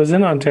thought it was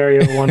in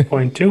Ontario at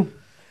 1.2.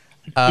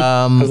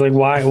 I was like,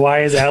 why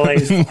is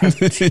LA's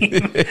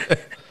team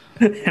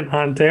in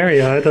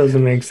Ontario? That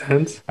doesn't make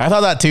sense. I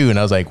thought that too, and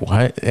I was like,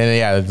 "What?" And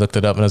yeah, I looked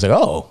it up, and I was like,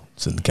 "Oh,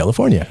 it's in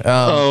California."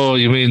 Oh,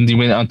 you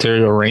mean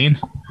Ontario Reign?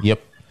 Yep.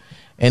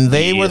 And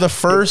they were the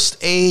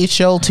first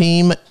AHL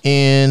team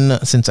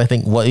since I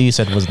think what you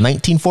said was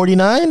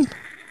 1949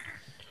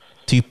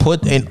 to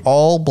put an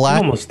all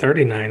black. Almost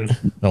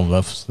 39. No,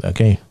 that's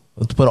okay.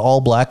 Let's put an all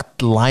black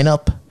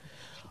lineup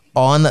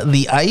on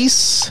the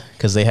ice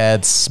because they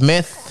had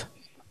Smith.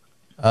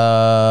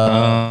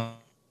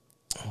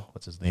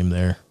 What's his name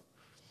there?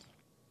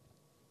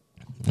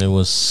 It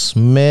was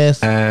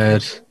Smith.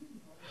 Adam.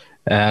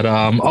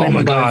 Oh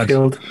my God.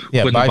 Byfield.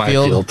 Yeah, Quentin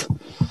Byfield.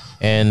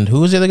 And who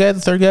was the other guy? The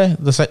third guy?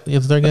 The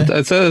third guy?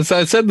 I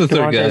said the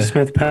third guy.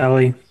 Smith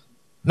Pelly.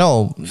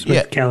 No.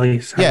 Smith Kelly.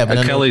 Sorry. Yeah, but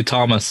then, Kelly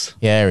Thomas.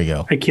 yeah, there we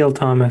go. Akil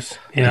Thomas.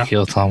 Yeah.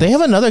 Akil Thomas. They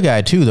have another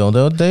guy too, though,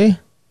 don't they?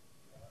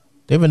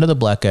 They have another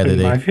black guy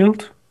today.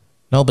 Byfield?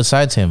 No,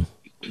 besides him.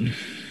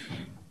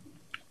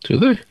 Do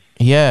they?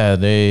 Yeah,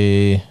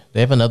 they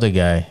have another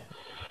guy.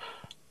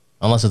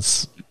 Unless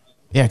it's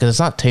because it's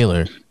not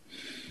Taylor.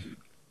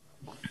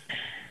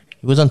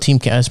 He was on Team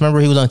Canada. I just remember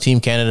he was on Team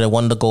Canada,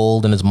 won the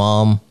gold, and his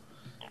mom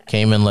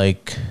came in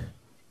like.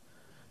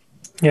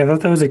 Yeah, I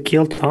thought that was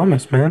Akil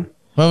Thomas, man.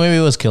 Well, maybe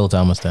it was Kill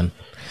Thomas then.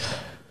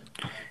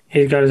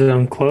 He's got his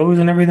own clothes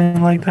and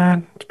everything like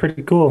that. It's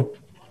pretty cool.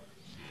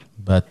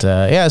 But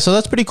yeah, so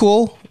that's pretty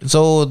cool.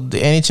 So the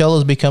NHL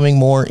is becoming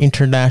more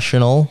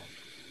international.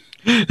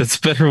 It's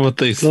better what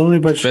they Slowly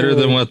but better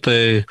surely. than what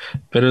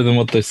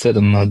they said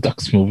in the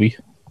Ducks movie,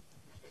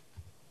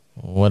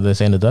 What did they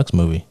say in the Ducks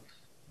movie?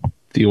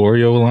 the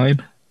Oreo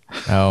line.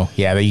 Oh,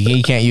 yeah,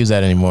 you can't use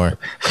that anymore.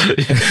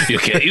 You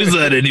can't use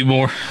that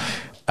anymore.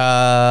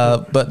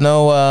 But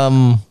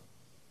no,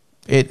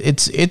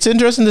 it's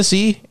interesting to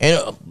see, and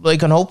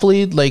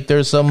hopefully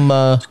there's some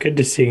It's good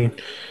to see.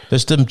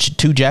 there's some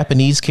two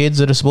Japanese kids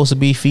that are supposed to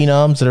be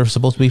phenoms that are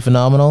supposed to be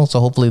phenomenal. So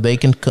hopefully they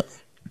can come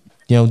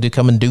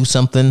and do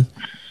something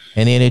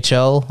in the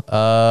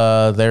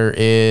NHL. There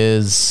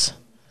is.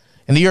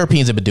 And the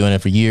Europeans have been doing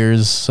it for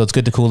years, so it's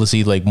cool to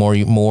see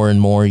more and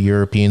more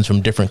Europeans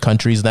from different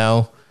countries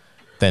now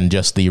than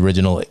just the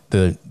original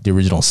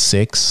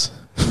 6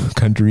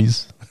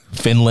 countries: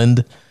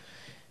 Finland,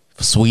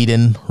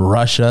 Sweden,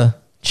 Russia,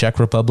 Czech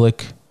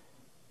Republic,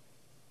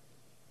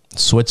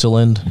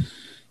 Switzerland,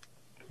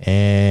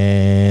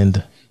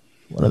 and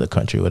what other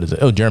country? What is it?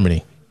 Oh,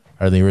 Germany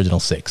are the original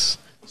 6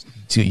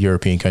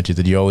 European countries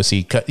that you always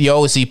see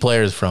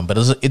players from. But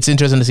it's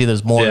interesting to see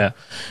there's more. Yeah.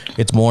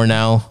 It's more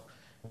now.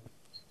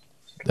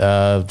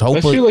 I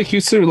Hopefully, feel like you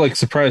sort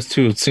surprised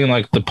too, seeing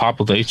the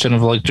population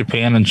of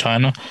Japan and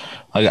China.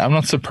 I'm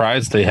not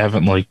surprised they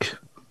haven't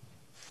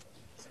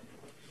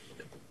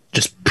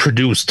just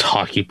produced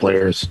hockey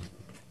players.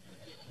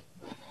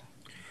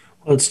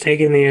 Well, it's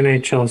taken the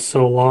NHL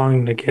so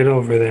long to get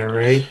over there,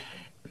 right?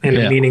 In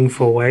Yeah. a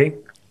meaningful way.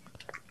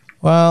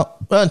 well,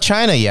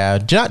 China, yeah,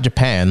 not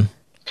Japan.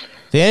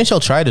 The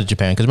NHL tried it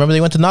Japan because remember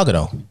they went to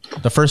Nagano,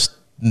 the first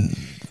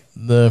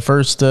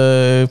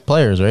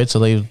players, right? So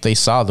they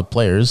saw the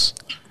players.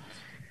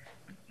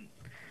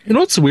 You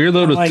know what's weird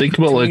though to think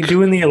about what you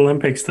do in the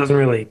Olympics doesn't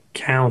really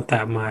count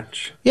that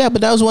much. Yeah,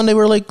 but that was when they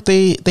were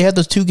they had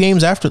those 2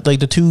 games after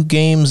the 2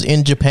 games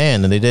in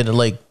Japan, and they did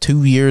it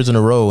 2 years in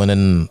a row, and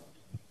then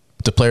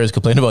the players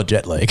complained about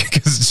jet lag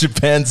because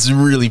Japan's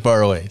really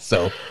far away.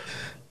 So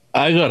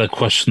I got a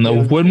question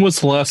though. When was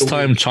the last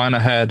time China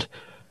had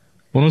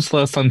a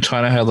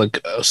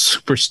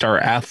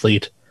superstar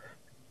athlete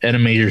in a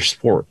major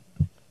sport?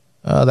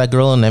 that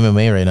girl in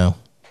MMA right now,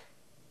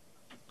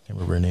 can't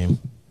remember her name.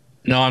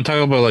 No, I'm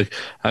talking about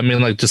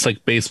just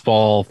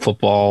baseball,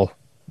 football,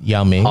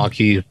 Yao Ming.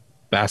 hockey,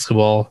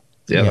 basketball.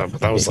 Yeah, Yeah.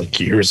 that was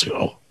years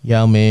ago.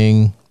 Yao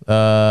Ming.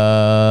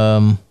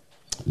 So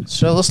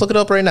let's look it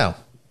up right now.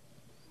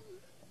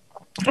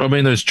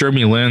 There's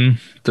Jeremy Lin,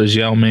 there's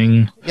Yao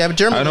Ming. Yeah, but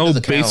Germany I know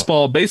doesn't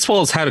count, baseball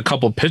has had a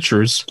couple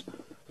pitchers.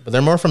 but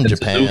they're more from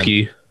Japan.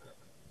 Suzuki.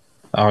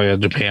 Oh yeah,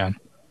 Japan.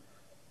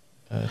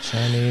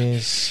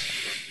 Chinese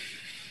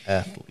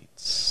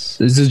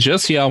athletes. Is it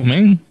just Yao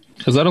Ming?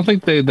 Because I don't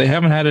think they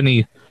haven't had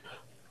any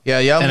Yeah,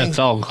 Yao Ming.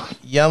 NFL.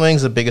 Yao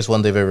Ming's the biggest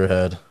one they've ever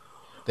had.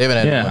 They haven't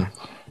had Yeah. one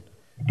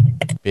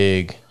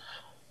big.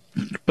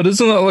 But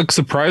isn't that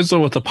surprised though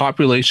with the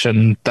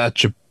population that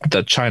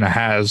China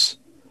has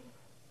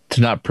to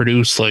not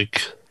produce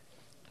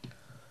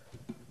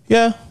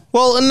Yeah.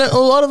 Well, and a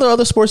lot of the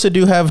other sports that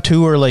do have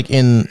too are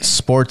in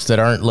sports that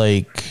aren't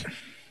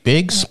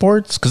big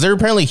sports, because they're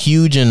apparently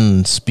huge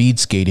in speed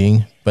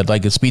skating, but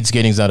speed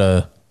skating's not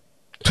a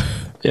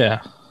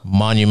yeah,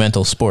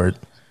 monumental sport.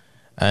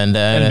 And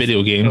video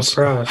No games.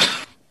 problem.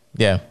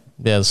 yeah.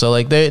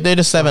 So they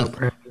just haven't.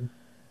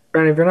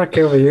 Brandon, if you're not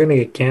careful, you're going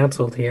to get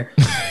canceled here.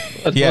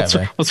 Yeah,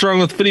 man. What's wrong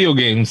with video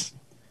games?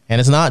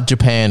 And it's not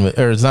Japan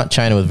or it's not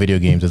China with video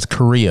games. It's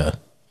Korea.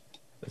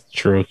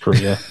 True,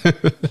 Korea.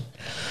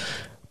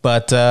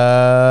 But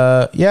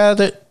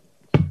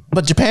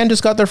but Japan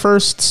just got their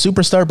first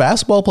superstar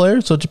basketball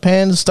player, so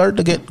Japan's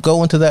starting to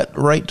go into that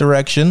right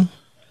direction.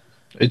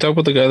 Are you talking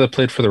about the guy that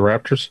played for the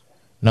Raptors?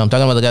 No, I'm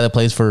talking about the guy that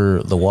plays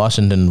for the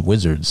Washington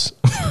Wizards.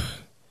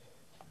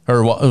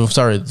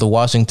 The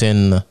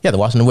Washington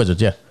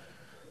Wizards. Yeah,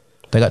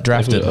 they got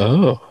drafted.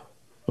 Oh,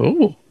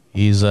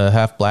 He's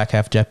half black,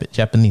 half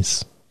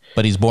Japanese,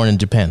 but he's born in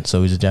Japan,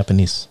 so he's a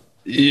Japanese.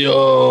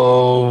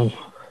 yo.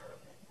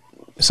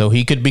 So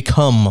he could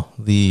become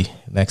the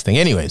next thing.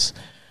 Anyways,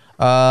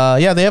 they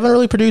haven't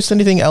really produced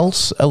anything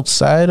else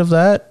outside of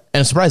that. And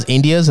I'm surprised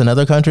India's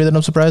another country that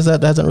I'm surprised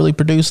that hasn't really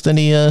produced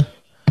any.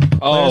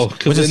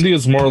 Because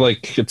India's more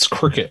it's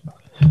cricket.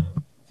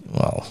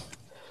 Well,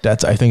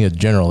 that's I think a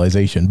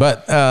generalization,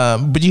 but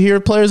you hear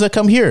players that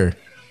come here,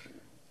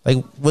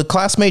 with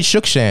classmate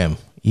Shuksham,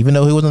 even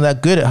though he wasn't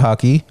that good at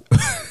hockey.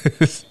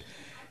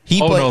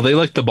 No, they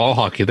like the ball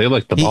hockey. They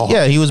like the ball.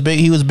 Yeah, he was big.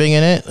 He was big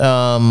in it.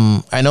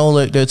 I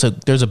know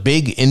there's a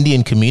big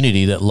Indian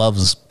community that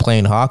loves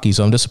playing hockey,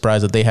 so I'm just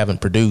surprised that they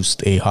haven't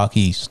produced a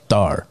hockey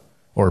star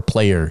or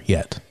player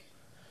yet.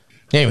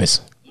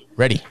 Anyways,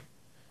 ready?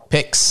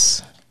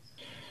 Picks.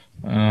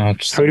 Are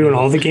we doing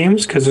all the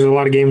games? Because there's a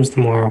lot of games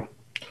tomorrow.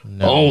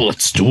 No. Oh,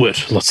 let's do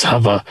it. Let's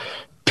have a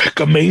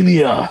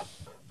Pickamania.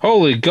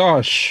 Holy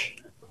gosh.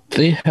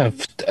 They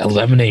have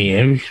 11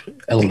 a.m.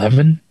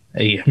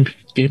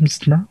 games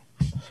tomorrow.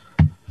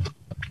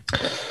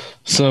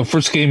 So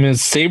first game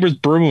is Sabres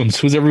Bruins.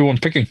 Who's everyone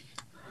picking?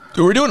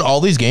 Are we doing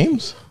all these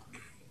games?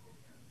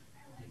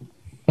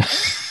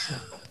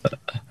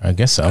 I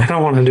guess so. I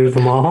don't want to do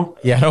them all.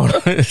 Yeah, I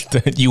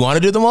don't. You want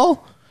to do them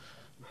all?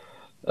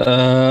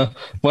 Why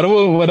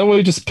don't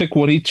we just pick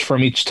one each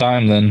from each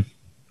time then?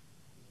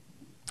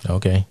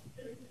 Okay.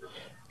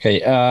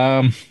 Okay.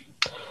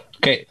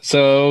 Okay.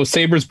 So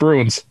Sabres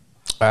Bruins.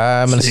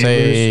 I'm gonna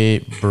say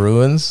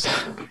Bruins.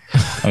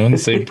 I'm gonna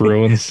say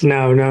Bruins.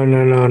 No.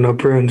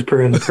 Bruins.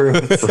 Bruins.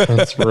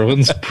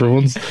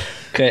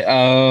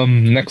 Okay.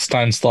 Next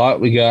time slot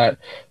we got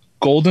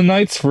Golden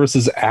Knights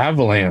versus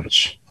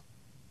Avalanche.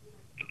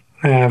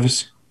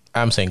 Avs.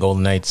 I'm saying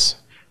Golden Knights.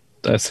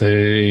 I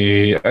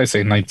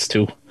say Knights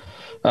too.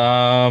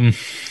 The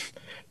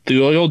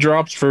Oil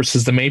Drops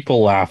versus the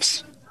Maple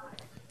Laughs.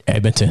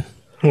 Edmonton.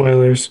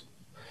 Oilers.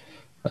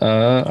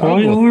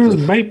 Oilers,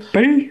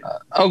 baby.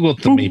 I'll go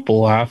with the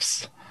Maple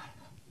Laughs.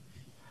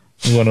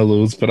 I'm gonna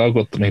lose, but I'll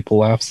go with the Maple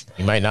Laughs.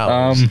 You might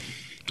not lose.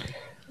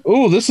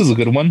 Oh, this is a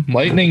good one.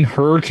 Lightning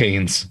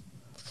Hurricanes.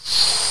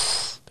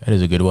 That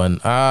is a good one.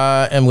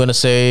 I'm going to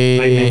say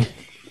Lightning.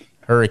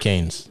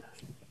 Hurricanes.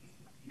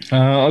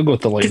 I'll go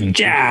with the Lightning.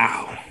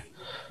 Ciao.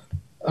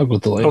 I'll go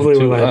with the Lightning. Hopefully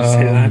too. we'll let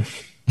say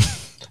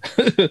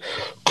that.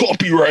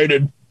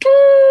 Copyrighted.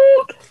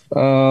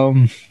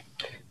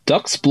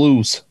 Ducks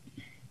Blues.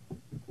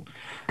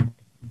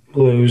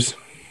 Blues.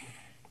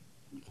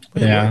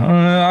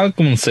 Yeah, I'm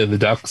going to say the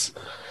Ducks.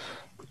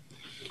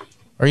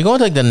 Are you going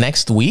to like the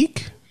next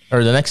week?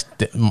 Or the next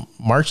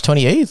March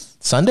 28th?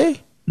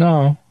 Sunday?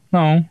 No.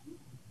 No,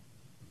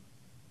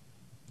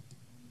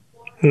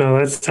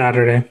 that's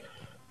Saturday.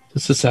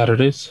 This is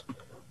Saturdays.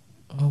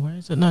 Oh, why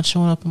is it not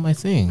showing up on my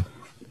thing?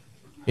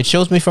 It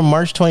shows me from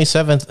March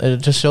 27th. And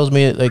it just shows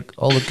me like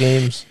all the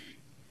games.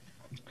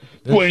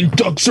 When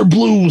Ducks or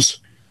Blues?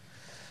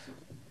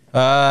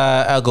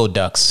 I'll go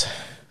Ducks.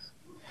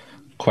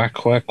 Quack,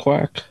 quack,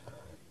 quack.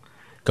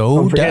 Go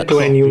Don't forget, Ducks.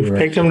 Dwayne, you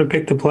picked them to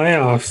pick the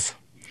playoffs.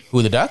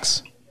 Who, the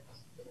Ducks?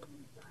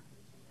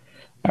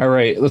 All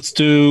right, let's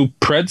do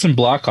Preds and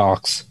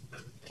Blackhawks.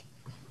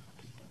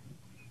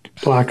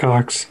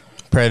 Blackhawks.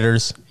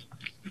 Predators.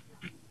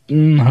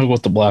 I'll go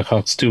with the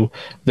Blackhawks too.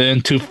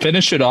 Then to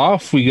finish it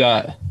off, we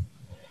got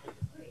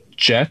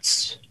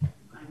Jets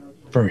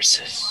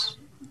versus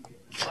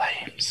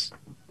Flames.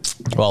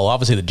 Well,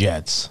 obviously the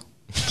Jets.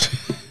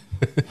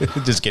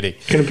 Just kidding.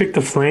 Gonna pick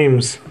the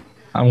Flames.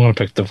 I'm going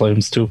to pick the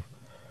Flames too.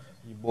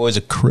 You boys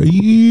are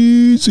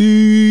crazy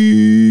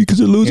because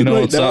they're losing You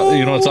know,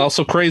 it's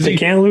also crazy. They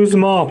can't lose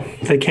them all. You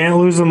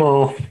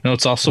know,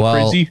 it's also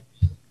crazy.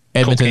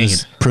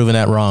 Edmonton's proven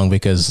that wrong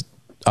because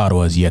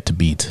Ottawa has yet to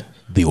beat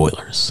the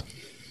Oilers.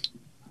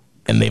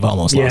 And they've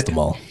almost lost them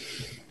all.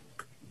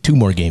 2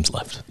 more games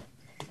left.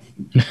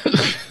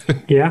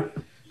 Yeah.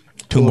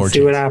 We'll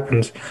see what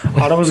happens.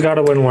 Ottawa's got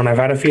to win one. I've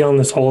had a feeling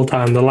this whole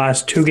time. The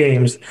last 2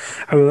 games,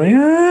 I'm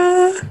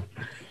like,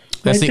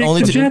 That's the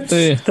only team. Jets,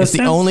 It's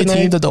the only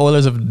team that the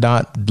Oilers have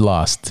not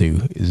lost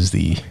to is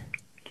the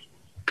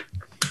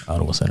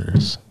Ottawa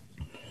Senators.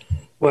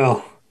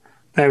 Well,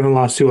 they haven't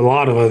lost to a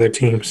lot of other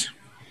teams.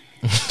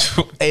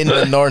 In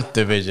the North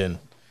Division.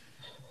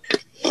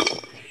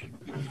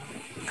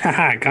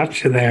 Haha,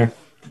 got you there.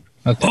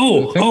 I think-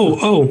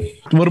 Oh.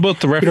 What about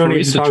the don't referee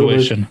need to talk about-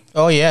 situation?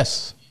 Oh,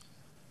 yes.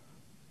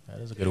 That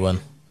is a good one.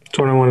 That's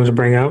what I wanted to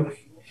bring up.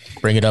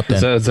 Bring it up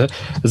then. Is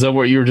that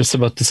what you were just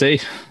about to say?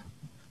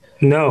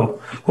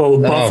 No. Well,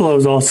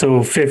 Buffalo's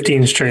also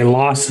 15 straight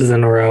losses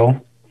in a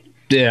row.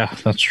 Yeah,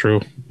 that's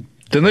true.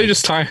 Didn't they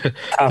just tie?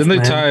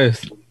 Man.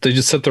 They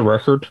just set the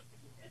record.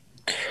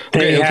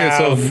 They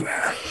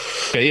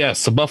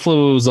So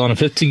Buffalo was on a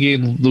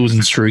 15-game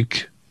losing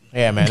streak.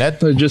 Yeah, man.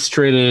 They just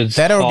traded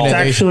That Hall. it's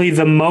actually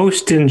the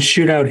most in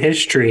shootout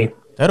history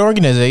That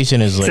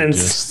organization is like since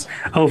just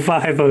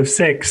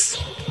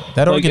 05-06.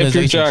 that Like, if you're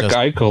organization. Jack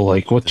Eichel,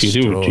 like, what do you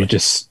do? Do you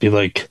just be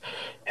like,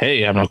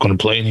 "Hey, I'm not going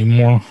to play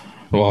anymore"?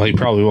 Well, he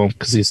probably won't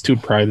because he's too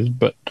prided.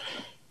 But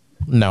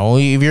No,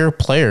 if you're a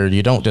player,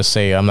 you don't just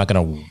say I'm not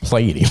going to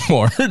play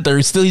anymore.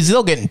 He's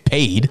still getting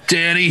paid.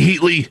 Danny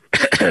Heatley,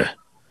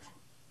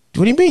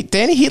 What do you mean?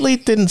 Danny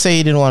Heatley didn't say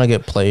he didn't want to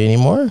get play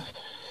anymore.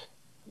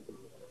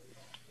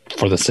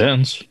 for the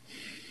Sens.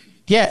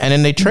 Yeah, and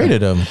then they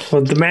traded him.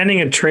 Well, demanding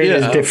a trade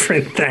is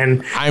different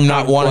than I'm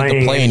not wanting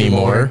to play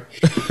anymore.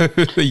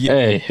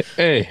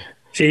 Hey,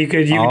 So you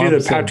could do the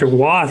Awesome. Patrick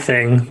Waugh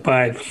thing,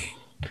 but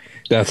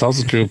that's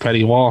also true.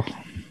 Petty Wall.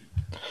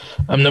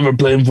 I'm never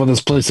playing for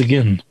this place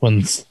again.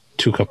 Wins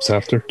 2 cups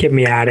after. get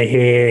me out of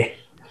here.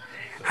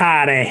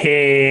 Out of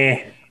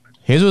here.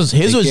 His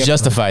was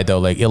justified though,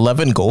 like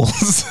 11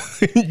 goals,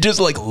 just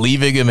like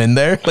leaving him in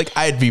there. Like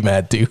I'd be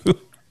mad too.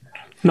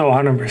 No,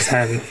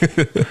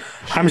 100%.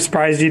 I'm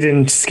surprised he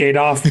didn't skate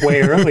off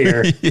way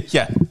earlier.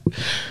 Yeah,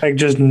 Like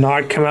just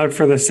not come out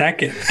for the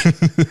second.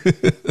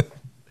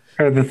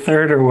 Or the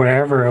third or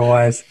whatever it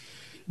was.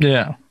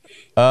 Yeah.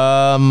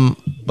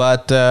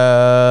 but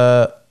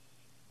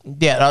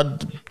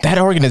that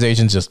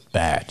organization's just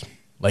bad.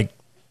 Like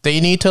they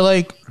need to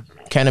like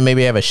kind of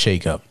maybe have a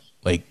shakeup.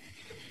 Like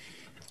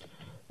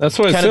That's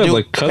what I Kinda said. do-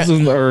 Like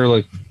Cousins or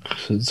like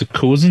is it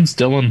Cousins?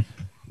 Dylan.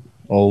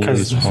 Always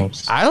Cousins.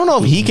 host. I don't know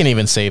if he can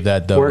even save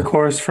that though.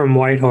 Workhorse from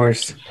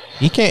Whitehorse.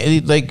 He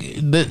can't like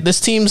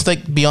this team's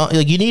like beyond.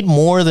 Like you need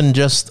more than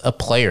just a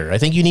player. I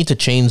think you need to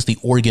change the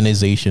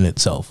organization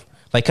itself.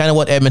 Like kind of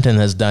what Edmonton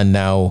has done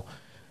now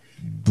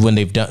when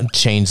they've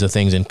changed the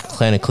things and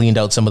kind of cleaned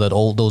out some of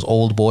those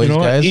old boys You know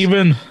what?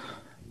 guys.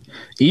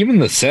 even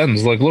the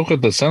Sens, like look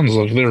at the Sens,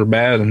 like they were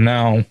bad, and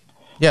now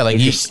Yeah, like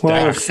they're you, just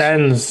Well,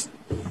 stacked.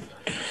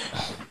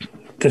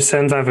 the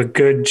Sens have a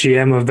good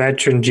GM, a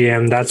veteran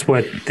GM. That's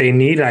what they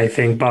need, I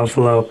think,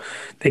 Buffalo.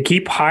 They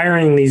keep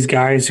hiring these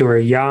guys who are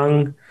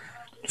young,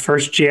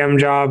 first GM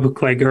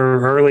job, like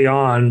early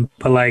on,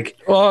 but like,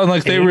 Well, and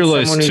like they need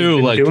realized someone who's too,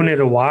 been like doing it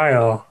a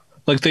while.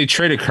 like they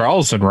traded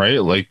Carlson,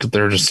 right? Like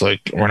they're just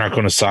like, we're not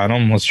going to sign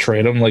him. Let's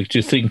trade him. Like, do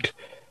you think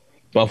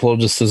Buffalo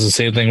just does the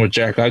same thing with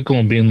Jack Eichel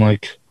and being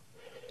like,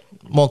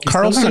 well, He's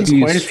Carlson, still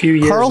got quite a few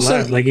years Carlson-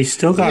 left. Like he's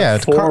still got yeah,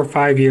 4 or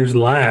 5 years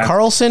left.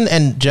 Carlson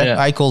and Jack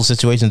Yeah. Eichel's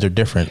situations are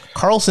different.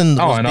 Carlson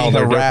Oh, was, I know, being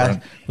they're harassed,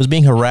 different. was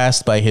being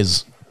harassed by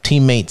his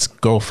teammate's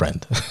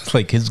girlfriend.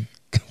 Like his,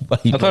 I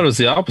thought it was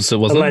the opposite,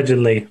 wasn't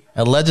it?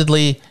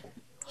 Allegedly,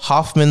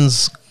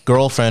 Hoffman's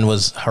girlfriend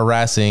was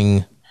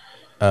harassing,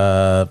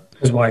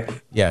 his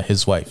wife.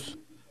 his wife.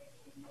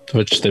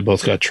 Which they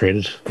both got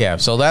traded. Yeah,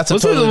 so that's a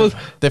Was it- totally was-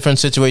 different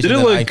situation did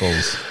it than like-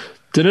 Eichel's.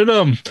 Did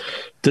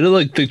it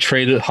like they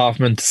traded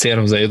Hoffman to San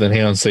Jose, then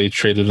San Jose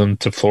traded him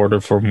to Florida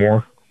for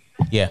more?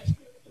 Yeah,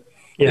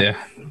 Yeah,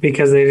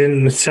 because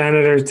the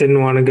Senators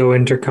didn't want to go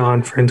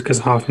interconference because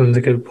Hoffman's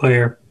a good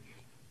player.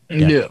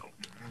 Yeah.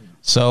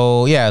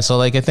 so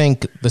like I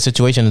think the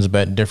situation is a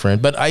bit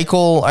different. But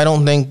Eichel, I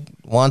don't think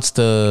wants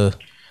to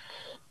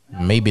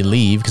maybe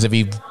leave, because if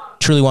he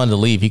truly wanted to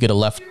leave, he could have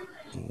left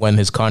when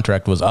his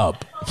contract was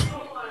up.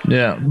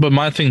 Yeah. But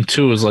my thing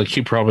too is like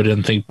he probably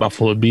didn't think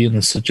Buffalo would be in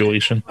this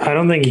situation. I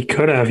don't think he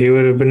could have. He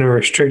would have been a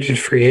restricted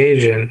free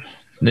agent.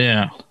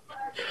 Yeah.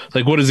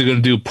 Like what is he gonna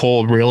do?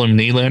 Pull William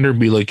Nylander and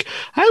be like,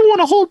 I want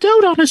to hold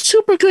out on a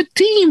super good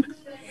team.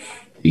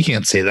 You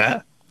can't say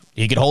that.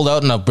 He could hold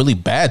out in a really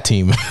bad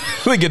team.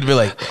 He could be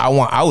like, I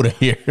want out of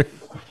here.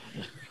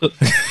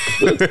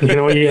 You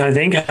know, I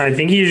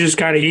think he just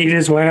got to eat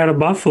his way out of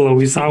Buffalo.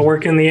 We saw it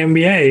work in the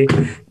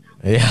NBA.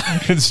 Yeah,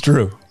 it's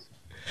true.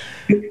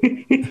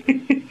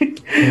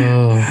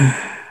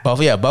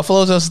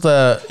 Buffalo's just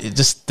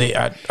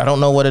I don't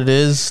know what it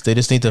is. They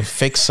just need to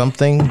fix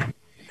something.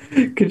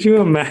 Could you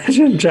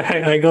imagine Jack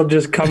Eichel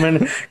just coming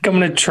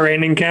to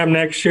training camp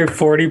next year,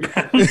 40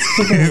 pounds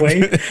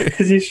overweight,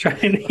 because he's trying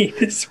to eat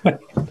his way?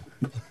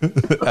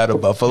 Out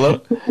of Buffalo.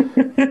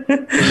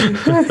 Can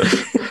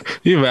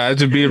you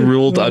imagine being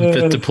ruled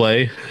unfit to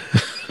play?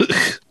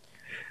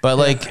 But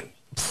like,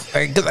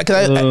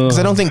 because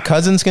I don't think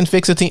Cousins can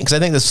fix a team. Because I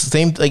think the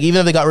same, like even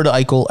if they got rid of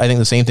Eichel, I think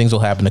the same things will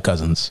happen to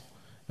Cousins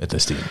with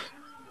this team.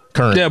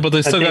 Currently, Yeah, but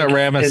they still got think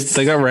Ramis. it's-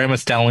 They got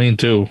Ramis Dallin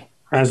too.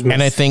 Rasmus.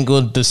 and I think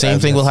the same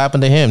thing will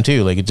happen to him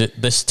too. Like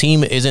this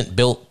team isn't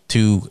built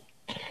to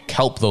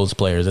help those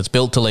players. It's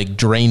built to like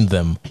drain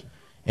them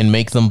and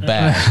make them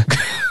bad.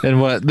 And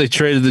what they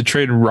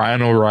traded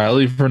Ryan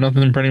O'Reilly for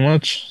nothing, pretty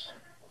much.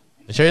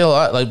 They trade a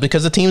lot, like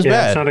because the team's yeah,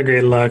 bad. it's not a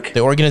great look. The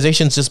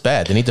organization's just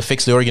bad. They need to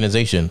fix the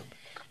organization.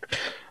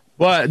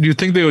 What do you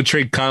think they would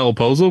trade Kyle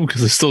Pozo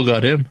because they still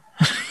got him?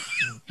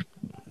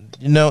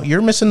 You know,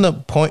 you're missing the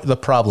point. The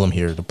problem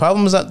here. The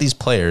problem is not these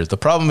players. The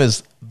problem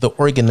is the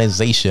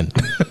organization.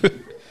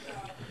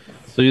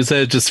 So you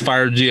said just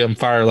fire GM,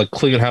 fire like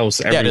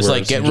Klingenhaus everywhere. Yeah, just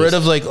like get rid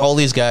of like all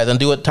these guys and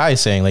do what Ty's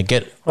saying. Like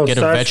get Well, a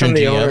start veteran from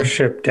the GM.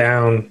 ownership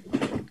down.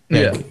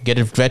 Yeah. Get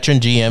a veteran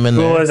GM in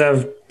there. Pujols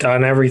have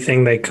done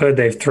everything they could.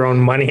 They've thrown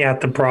money at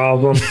the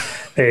problem.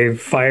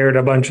 They've fired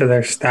a bunch of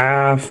their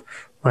staff.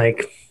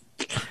 Like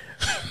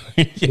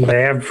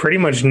they have pretty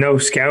much no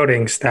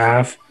scouting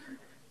staff.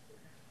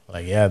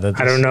 Like yeah, that's,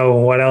 I don't know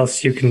what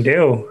else you can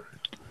do.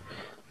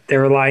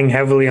 They're relying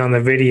heavily on the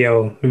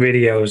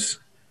videos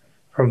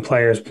from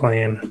players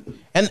playing.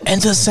 And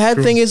the sad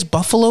thing is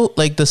Buffalo,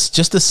 like this,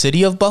 just the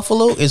city of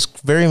Buffalo is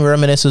very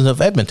reminiscent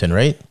of Edmonton,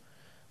 right?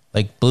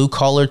 Like blue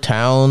collar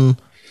town,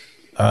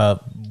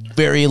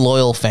 very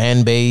loyal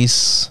fan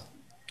base.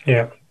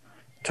 Yeah.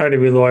 It's hard to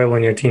be loyal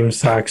when your team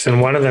sucks, and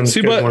one of them's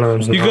See, good, but one of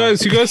them's you not.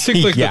 guys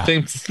think like Yeah.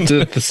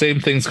 the same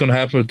thing's going to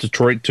happen with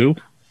Detroit too?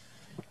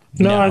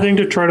 No, I think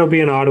Detroit will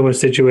be an Ottawa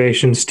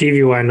situation.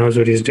 Stevie Y knows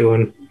what he's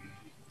doing.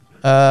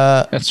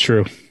 That's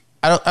true.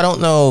 I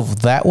don't know if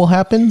that will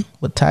happen.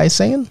 What Ty's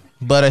saying,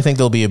 but I think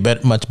they'll be a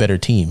much better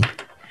team.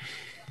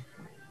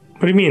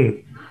 What do you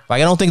mean?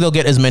 Like I don't think they'll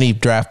get as many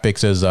draft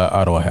picks as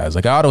Ottawa has.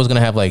 Like Ottawa's gonna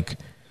have like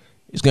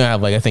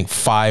I think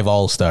 5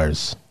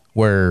 All-Stars,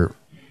 where You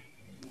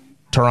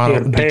got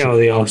to Toronto. pay all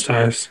the All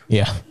Stars.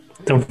 Yeah,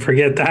 Don't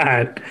forget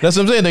that. that's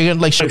what I'm saying. They get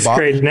like Looks Shabbat,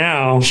 great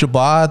now.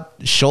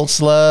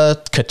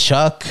 Schultzla,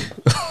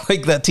 Kachuk.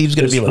 Like that team's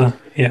gonna be like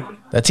Yeah.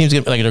 that team's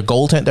gonna be like their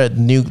goaltender, their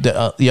new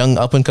young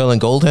up and coming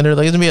goaltender.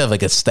 Like it's gonna be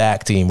like a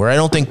stack team. Where I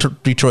don't think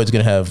Detroit's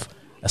gonna have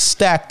a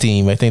stack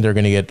team. I think they're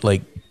gonna get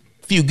like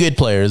a few good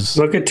players.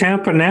 Look at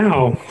Tampa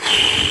now.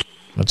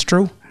 That's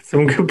true.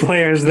 Some good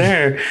players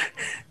there.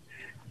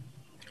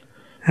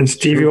 And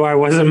Stevie Y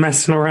wasn't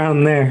messing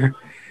around there.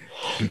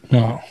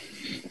 No.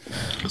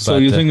 So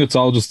But, you think it's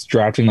all just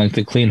drafting, like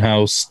they clean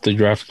house, they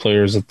draft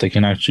players that they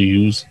can actually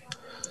use?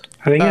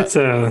 I think it's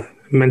a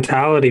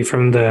mentality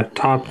from the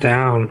top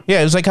down.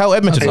 Yeah, it's like how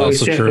Edmonton.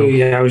 That's also true.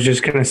 Yeah, I was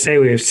just gonna say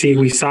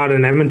we saw it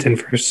in Edmonton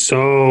for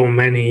so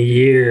many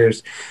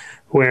years.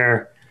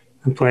 where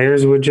the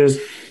players would just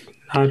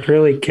not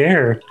really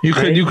care. You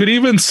could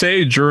even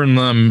say during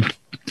the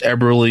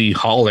Eberle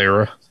Hall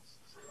era.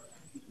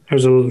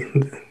 There's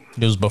It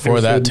was before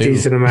a that too.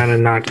 decent amount of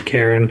not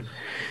caring.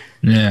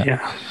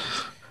 Yeah.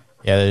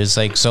 Yeah, there's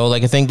like so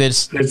like I think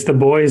that's It's the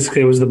boys.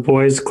 It was the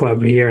boys'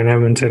 club here in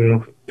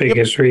Edmonton.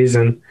 Biggest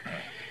reason.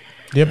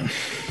 yep.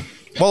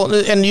 Well,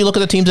 and you look at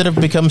the teams that have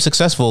become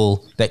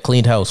successful that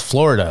cleaned house.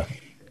 Florida,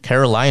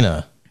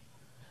 Carolina,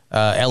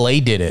 LA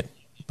did it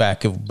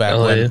back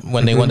LA.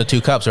 when they won the 2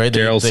 cups, right?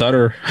 Daryl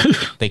Sutter.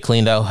 They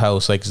cleaned out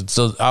house. Like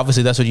so,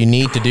 obviously that's what you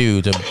need to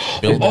do to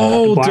build.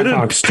 Oh, The didn't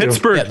Blackhawks too.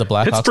 Pittsburgh? Yeah, the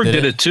Blackhawks Pittsburgh did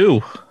did it. it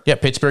too. Yeah,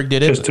 Pittsburgh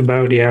did it. Just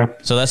about, yeah.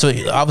 So that's what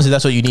obviously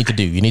that's what you need to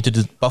do. You need to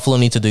do, Buffalo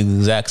needs to do the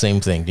exact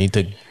same thing. You need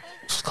to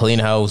clean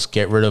house,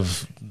 get rid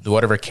of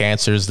whatever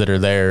cancers that are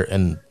there,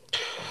 and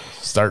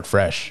start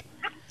fresh.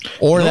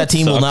 Or You know that what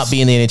team will not sucks?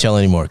 be in the NHL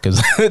anymore because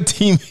the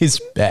team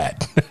is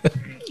bad.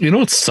 You know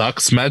what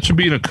sucks? Imagine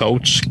being a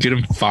coach, get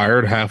him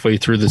fired halfway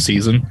through the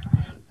season,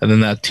 and then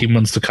that team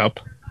wins the cup.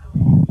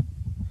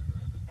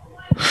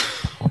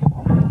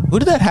 Who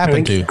did that I happen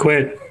think he to?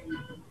 quit.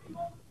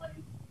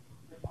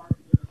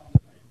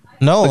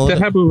 No, Like that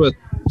happened with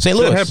St.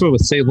 That Louis. happened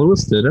with St.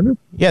 Louis, didn't it?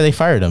 Yeah, they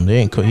fired him. They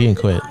didn't quit. He didn't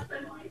quit.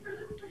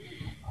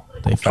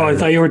 They Oh, I fired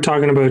thought him. you were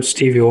talking about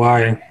Stevie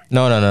Y.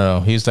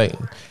 No. He's like,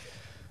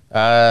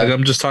 Like,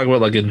 I'm just talking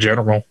about like in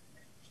general.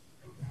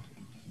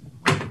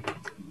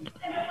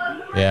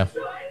 yeah.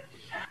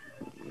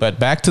 But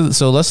back to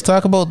so let's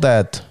talk about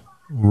that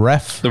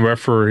ref The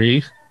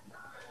referee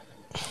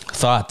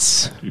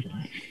thoughts.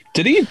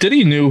 did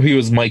he knew he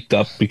was mic'd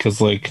up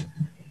because like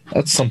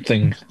that's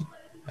something.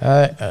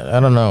 I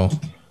don't know.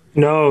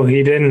 No,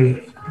 he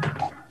didn't.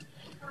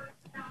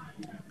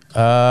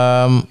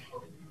 And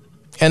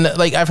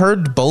like I've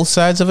heard both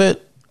sides of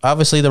it.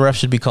 Obviously, the ref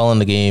should be calling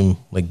the game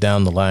like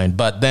down the line.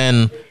 But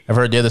then I've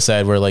heard the other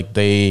side where like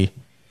we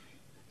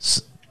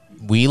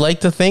like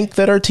to think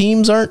that our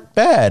teams aren't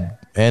bad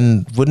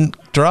and wouldn't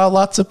draw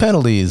lots of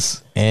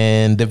penalties.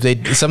 And if they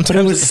But it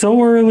sometimes was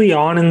so early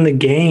on in the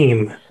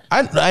game.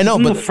 I know,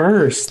 In the but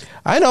first.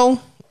 I know.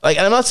 Like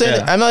I'm not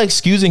saying Yeah. I'm not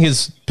excusing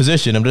his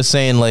position. I'm just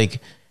saying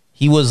like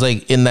he was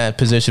like in that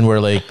position where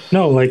like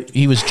No, like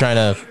he was trying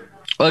to.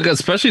 Like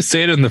especially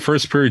say it in the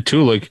first period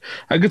too. Like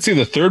I could see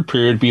the third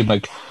period being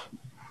like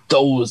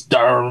those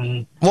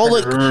darn. Well,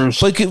 like, critters.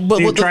 but you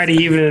what the- try to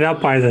even it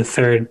up by the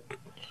third.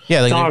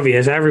 yeah, It's like,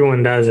 obvious.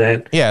 Everyone does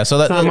it. yeah. So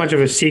that It's not much of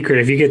a secret.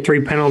 If you get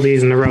 3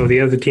 penalties in a row, the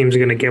other team's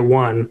going to get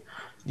 1.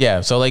 yeah.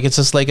 So like it's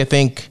just like I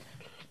think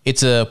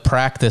it's a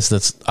practice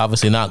that's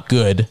obviously not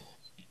good,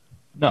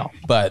 no.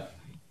 but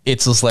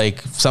it's just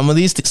like some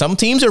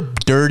teams are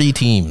dirty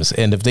teams,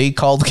 and if they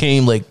called the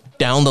game like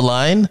down the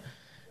line,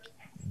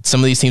 some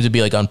of these teams would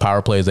be like on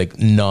power plays like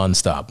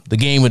nonstop.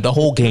 The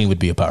whole game would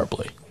be a power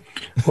play.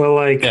 Well,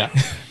 like, Yeah.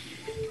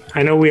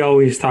 I know we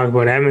always talk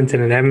about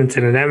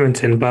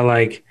Edmonton, but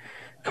like,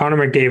 Connor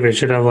McDavid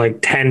should have like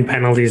 10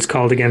 penalties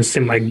called against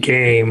him a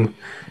game,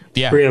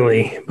 Yeah,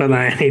 really.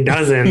 But he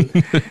doesn't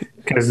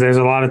because there's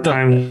a lot of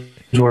times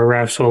where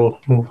refs will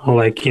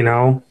like,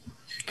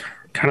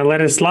 kind of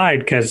let it slide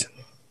because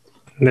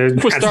that's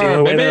the Superstar,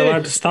 only way they're baby.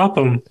 allowed to stop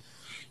him.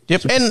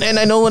 Yep, and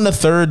I know in the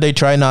third they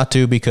try not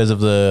to because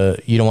of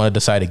you don't want to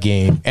decide a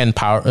game and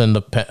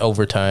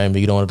overtime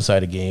you don't want to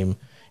decide a game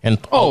and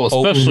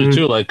Especially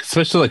too, like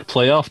especially like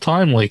playoff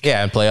time. Like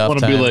yeah, and playoff want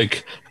to time. be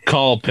like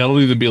call a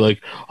penalty to be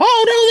like,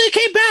 oh no, they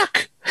came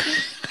back.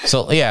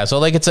 So yeah, so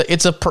like it's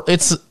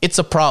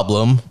a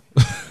problem,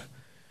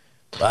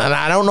 and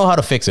I don't know how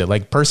to fix it.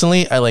 Like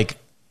personally, I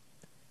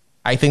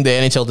think the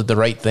NHL did the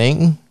right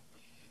thing,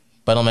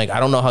 but I'm like I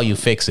don't know how you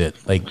fix it.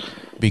 Like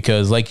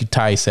because like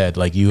Ty said,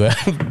 like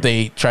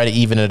they try to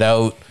even it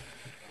out.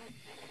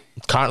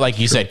 Like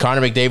you said,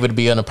 Connor McDavid would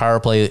be on a power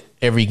play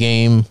every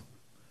game.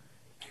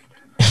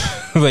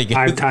 Like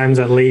 5 times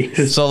at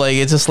least. so like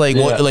it's just like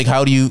Yeah. what like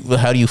how do you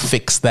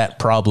fix that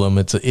problem?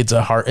 It's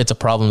a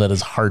problem that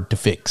is hard to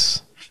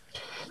fix.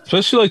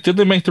 Especially like, did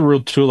they make the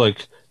rule too?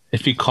 Like,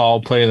 if you call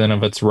play, then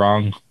if it's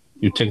wrong,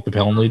 you take the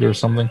penalty or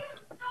something.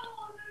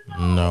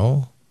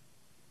 No.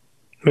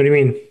 What do you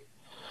mean?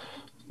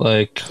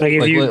 Like Like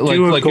if you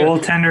do a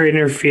goaltender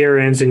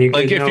interference and you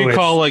like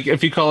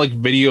if you call like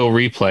video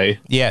replay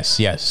Yes.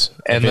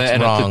 and if then it's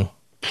and wrong. if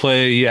the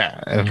play,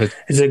 yeah, and if it,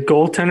 is it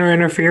goaltender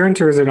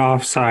interference or is it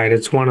offside?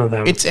 It's one of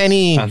them. It's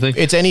any I think-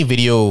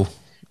 video.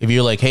 If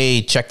you're like,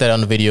 hey, check that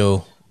on the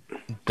video.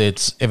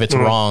 If it's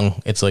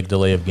wrong, it's like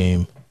delay of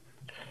game.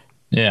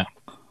 yeah.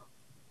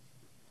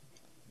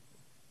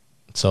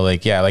 So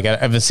like yeah, like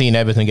I've seen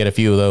Edmonton get a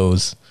few of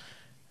those.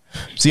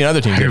 Seen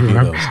other teams get a few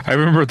of those. I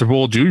remember at the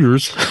World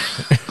Juniors,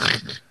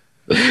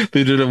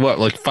 they did it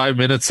like 5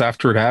 minutes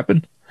after it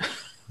happened.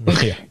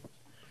 Yeah.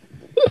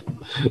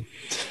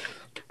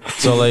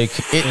 So like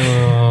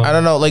I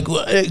don't know. Like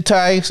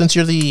Ty, since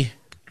you're the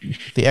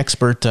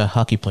expert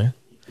hockey player,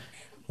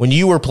 when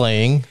you were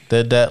playing,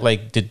 did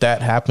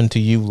that happen to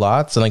you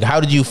lots? And like, how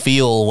did you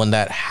feel when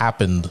that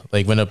happened?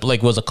 Like when it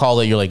was a call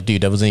that you're like,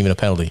 dude, that wasn't even a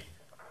penalty.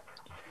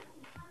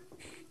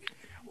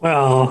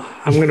 Well,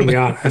 I'm going to be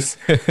honest.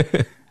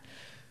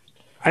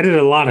 I did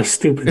a lot of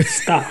stupid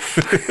stuff.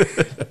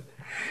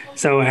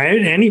 So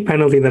any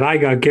penalty that I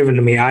got given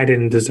to me, I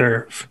didn't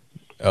deserve.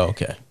 Oh,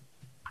 okay.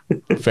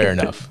 Fair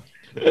enough.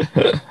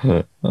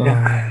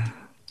 Yeah.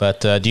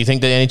 But do you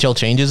think the NHL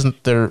changes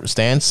their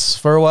stance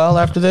for a while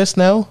after this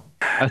now?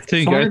 I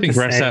think hard to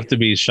refs say. have to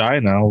be shy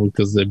now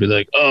because they'd be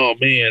like, "Oh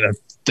man, if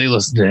they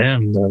listen to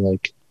him, they're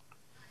like,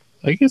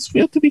 I guess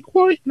we have to be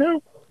quiet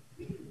now."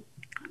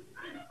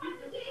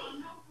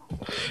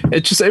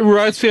 It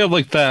reminds me of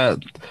like that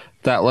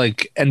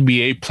like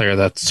NBA player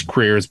that's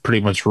career is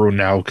pretty much ruined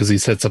now because he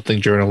said something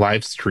during a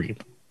live stream.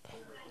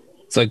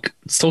 It's like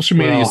social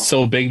media Well, is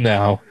so big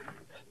now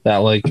that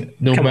like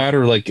no Come on.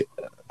 matter like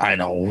I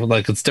know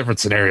like it's a different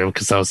scenario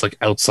because I was like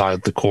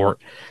outside the court,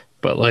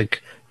 but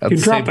like at You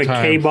the drop same a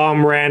time,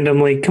 K-bomb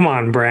randomly. Come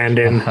on,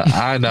 Brandon.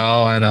 I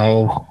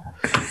know.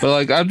 But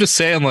like I'm just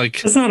saying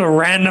like It's not a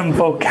random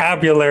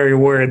vocabulary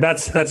word.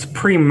 That's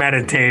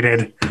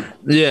premeditated.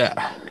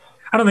 yeah.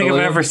 I don't think Well,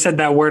 I've ever said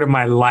that word in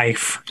my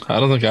life. I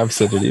don't think I've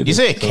said it either. You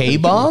say a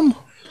K-bomb?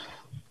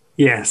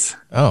 Yes.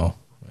 Oh,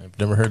 I've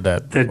never heard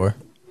that The- before.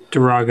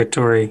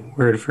 Derogatory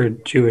word for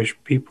Jewish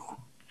people.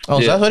 Oh,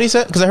 is Yeah. that what he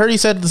said? Because I heard he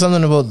said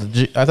something about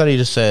I thought he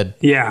just said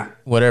Yeah.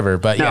 whatever,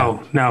 but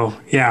No. Yeah.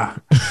 yeah.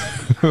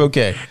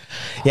 Okay.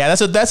 Yeah, that's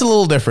a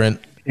little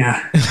different.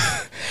 Yeah.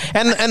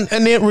 And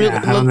it really,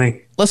 Yeah, I don't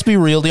think let's be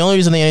real. The only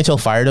reason the NHL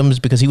fired him is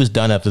because he was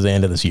done after the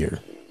end of this year.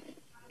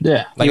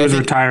 Yeah. Like, he I was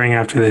think- retiring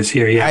after this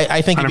year. Yeah,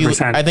 I think if he-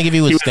 100%. I think if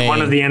he was staying-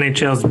 one of the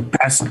NHL's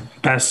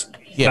best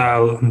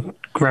Yeah.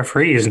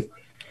 referees, it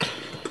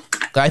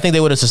I think they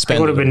would have would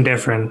suspended have him. been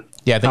different.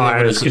 Yeah, I think they I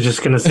would was have.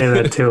 just gonna say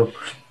that too.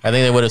 I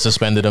think they would have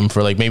suspended him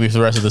for like maybe for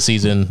the rest of the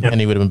season, Yep. and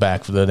he would have been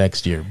back for the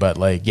next year. But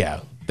like, yeah,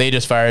 they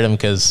just fired him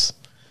because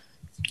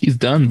He's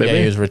done, baby.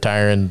 he was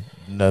retiring.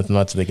 Nothing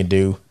much they can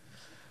do.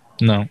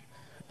 No.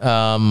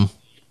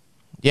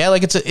 Yeah,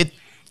 like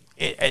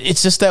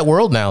it's just that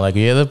world now. Like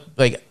you have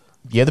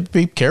to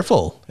be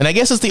careful. And I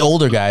guess it's the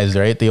older guys,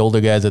 right? The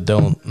older guys that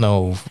don't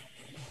know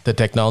the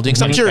technology.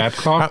 'Cause I'm sure,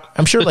 Babcock?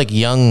 I'm sure like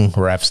young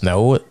refs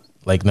know it.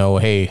 Like, no,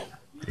 hey,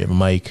 you have a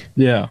mic.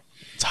 Yeah.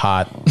 It's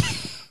hot.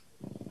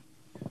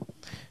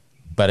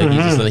 But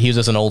he was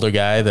just an older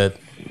guy that.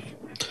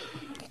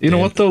 You know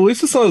what though? At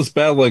least it's not as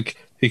bad. Like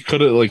he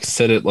could have like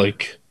said it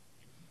like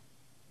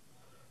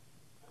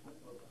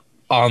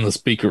on the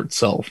speaker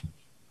itself.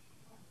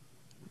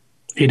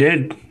 He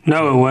did.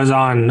 No, it was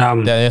on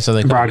That's how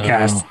they got him.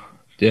 broadcast.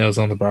 Yeah, it was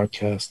on the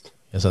broadcast.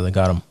 That's how they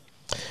got him.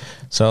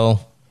 So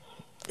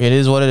it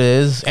is what it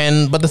is.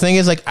 But the thing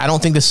is, like, I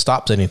don't think this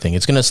stops anything.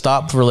 It's gonna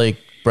stop for like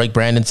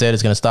Brandon said,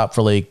 it's gonna stop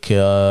for like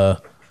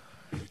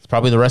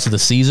probably the rest of the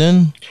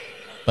season.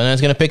 But then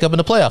it's gonna pick up in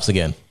the playoffs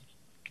again.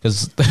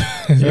 Because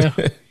Yeah.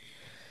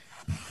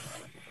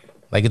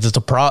 like it's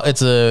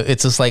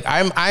just like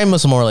I'm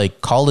just more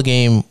like call the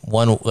game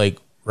one like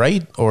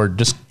right or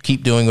just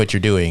keep doing what you're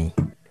doing.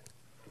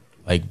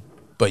 Like,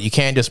 but you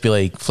can't just be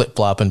like flip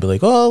flop and be like,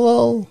 oh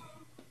well.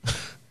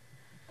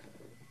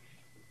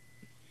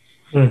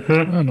 I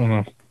don't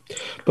know.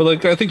 But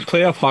like I think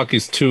playoff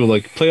hockey's too,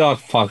 like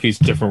playoff hockey's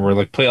different where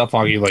like playoff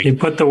hockey like You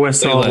put the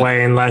whistle They let-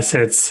 away unless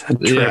it's a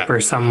trip Yeah.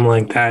 or something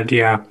like that.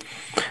 Yeah,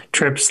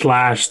 trip /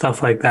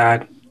 stuff like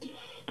that.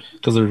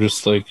 because they're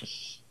just like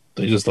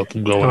they just let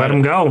them go. Let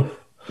them go.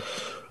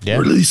 Yeah.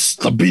 Release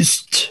the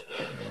beast.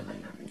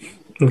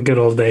 In the good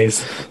old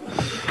days.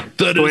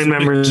 That I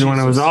remember when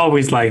it was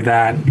always like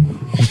that.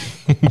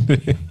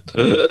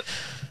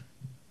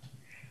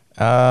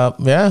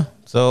 Yeah.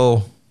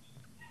 So,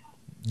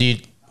 do you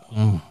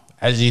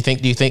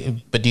think the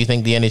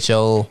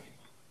NHL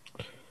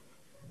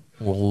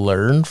will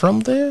learn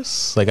from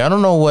this? Like, I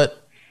don't know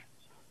what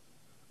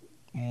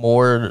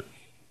more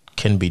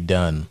can be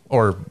done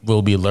or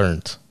will be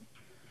learned.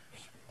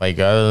 Like,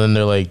 other than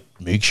they're like,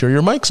 make sure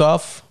your mic's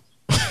off.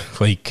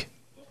 Like,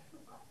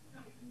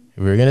 if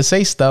we're gonna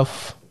say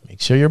stuff,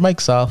 make sure your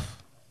mic's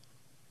off.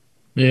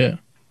 Yeah.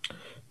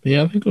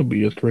 Yeah, I think it'll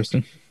be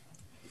interesting.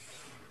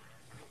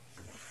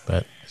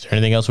 But is there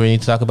anything else we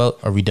need to talk about?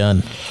 Are we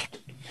done?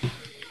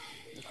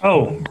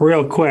 Oh,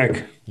 real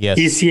quick. Yes.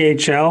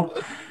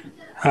 ECHL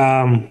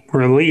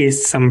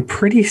released some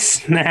pretty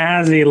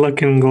snazzy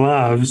looking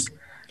gloves.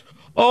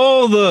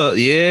 Oh,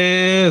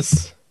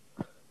 yes.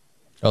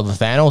 Oh, the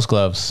Thanos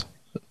gloves.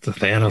 The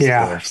Thanos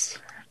Yeah. gloves.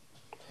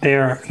 They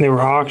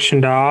were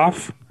auctioned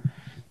off.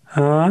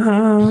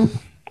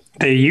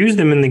 They used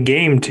them in the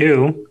game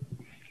too.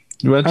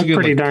 You imagine That's getting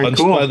pretty like, darn punched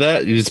cool. by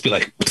that? You just be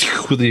like,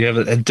 you have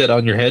a dead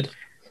on your head.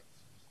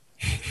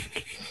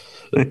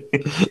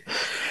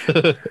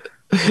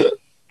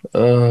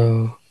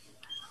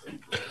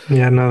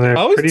 Yeah, no, they're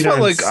I always pretty felt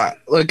darn.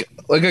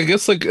 like I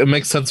guess like it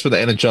makes sense for the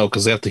NHL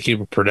because they have to keep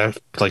it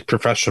like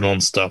professional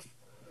and stuff.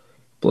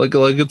 But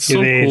like it's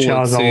so the cool. AHL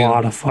like, is a seeing-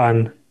 lot of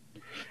fun.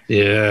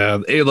 Yeah,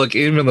 like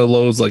even the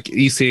lows like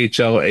E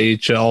ECHL,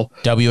 AHL,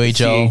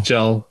 WHL.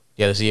 CHL.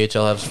 Yeah, the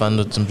CHL has fun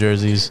with some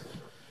jerseys.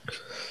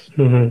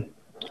 Mm-hmm.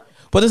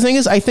 But the thing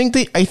is, I think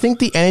the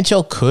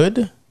NHL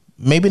could,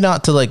 maybe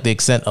not to like the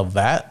extent of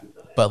that,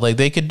 but like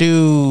they could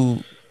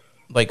do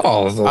like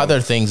Oh, other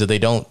things that they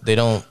don't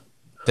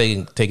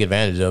take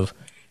advantage of.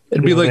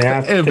 It'd be No, like they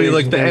have it'd be to-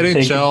 like the they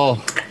take-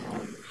 NHL.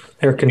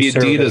 They're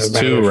conservative Adidas about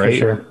too, it, for right?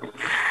 sure.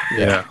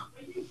 Yeah.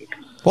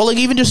 Well, like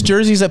even just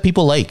jerseys that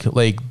people like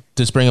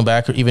just bring them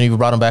back, or even if you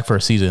brought them back for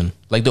a season,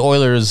 like the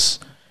Oilers,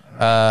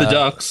 The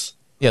Ducks.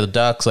 yeah, the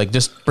Ducks, like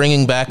just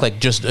bringing back like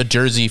just a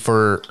jersey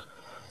for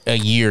a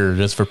year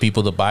just for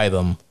people to buy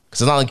them,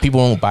 because it's not like people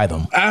won't buy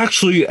them.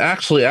 Actually,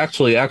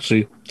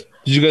 did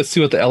you guys see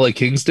what the LA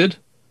Kings did?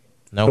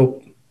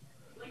 No,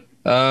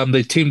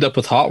 They teamed up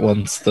with Hot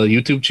Ones, the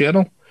YouTube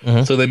channel.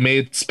 Mhm. So they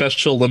made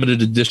special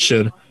limited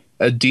edition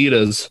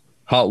Adidas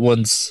Hot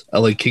Ones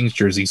LA Kings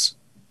jerseys.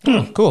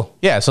 cool.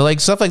 Yeah, so like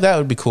stuff like that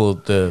would be cool.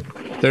 They're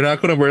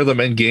not going to wear them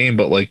in game,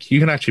 but like you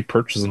can actually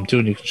purchase them too,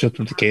 and you can ship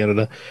them to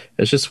Canada.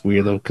 It's just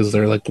weird though, because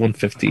they're like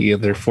 $150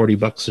 and they're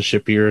 $40 to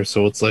ship here,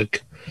 so it's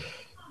like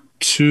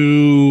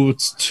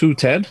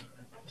 $210,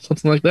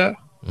 something like that.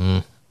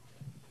 Mm.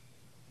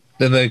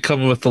 Then they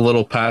come with the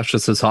little patch that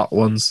says Hot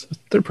Ones.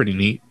 They're pretty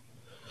neat.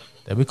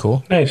 That'd be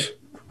cool. Nice.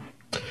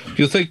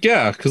 You think,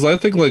 yeah, because I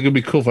think like it'd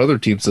be cool if other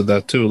teams did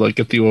that too. Like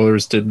if the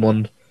Oilers did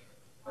one.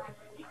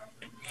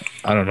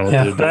 I don't know. what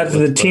Yeah, they'd do that's with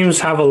the it, but- teams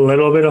have a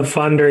little bit of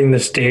fun during the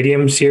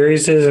stadium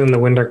series and the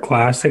Winter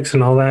Classics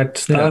and all that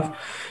stuff.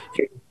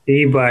 You can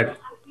see, but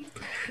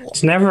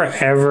it's never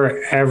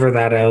ever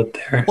that out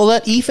there. Well,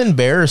 that Ethan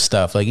Bear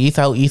stuff, like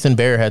how Ethan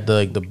Bear had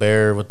the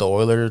bear with the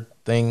Oiler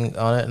thing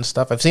on it and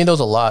stuff. I've seen those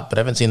a lot, but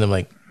I haven't seen them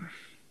like.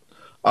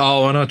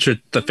 Oh, I'm not sure.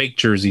 The fake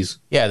jerseys.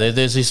 Yeah,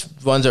 there's these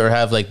ones that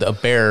have like a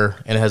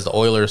bear and it has the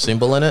Oiler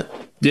symbol in it.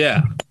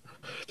 Yeah.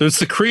 There's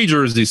the Cree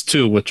jerseys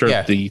too, which are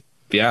Yeah. the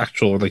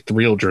actual, like the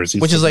real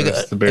jerseys. Which is like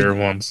There's the bear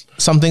ones.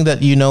 Something that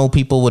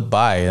people would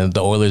buy, and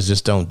the Oilers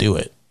just don't do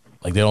it.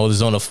 Like they always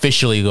don't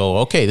officially go,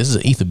 okay, this is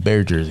an Ethan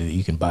Bear jersey that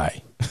you can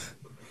buy.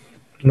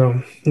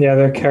 No, yeah,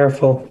 they're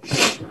careful.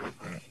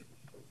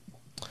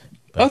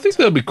 I think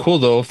that'd be cool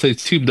though if they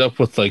teamed up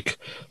with like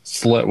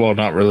well,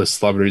 not really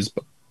celebrities,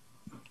 but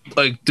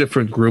like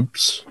different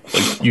groups,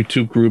 like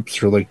YouTube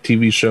groups or like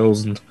TV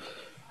shows, and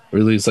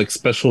release like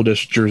special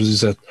edition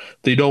jerseys that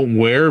they don't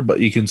wear but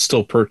you can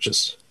still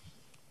purchase.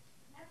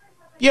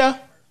 Yeah,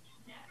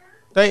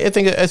 I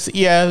think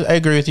I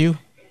agree with you.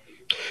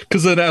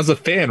 Because then, as a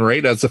fan,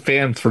 right? As a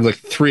fan, for like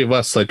three of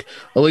us, like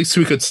at least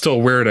we could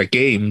still wear it at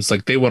games.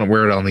 Like they wouldn't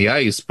wear it on the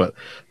ice, but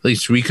at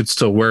least we could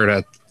still wear it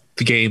at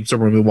the games or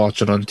when we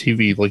watch it on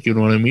TV. Like, you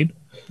know what I mean?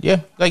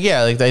 Yeah, like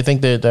I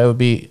think that would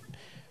be,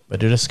 but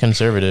they're just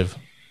conservative.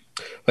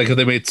 Like if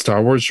they made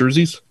Star Wars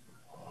jerseys.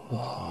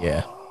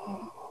 Yeah,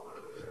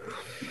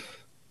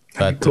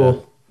 but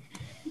Cool.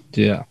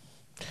 Yeah.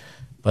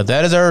 But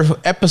that is our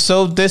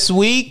episode this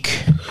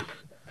week,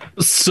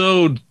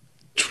 So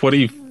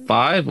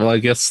 25. Well, I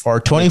guess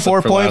or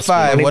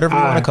 24.5, whatever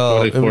you want to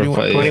call it.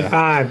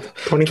 24.5.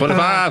 25.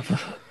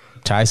 25.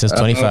 Ty says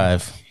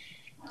 25.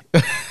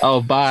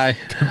 Oh, bye.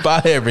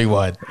 Bye,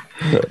 everyone.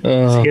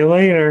 See you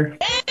later.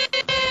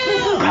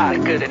 Oh my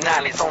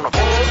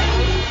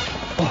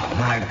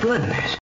goodness.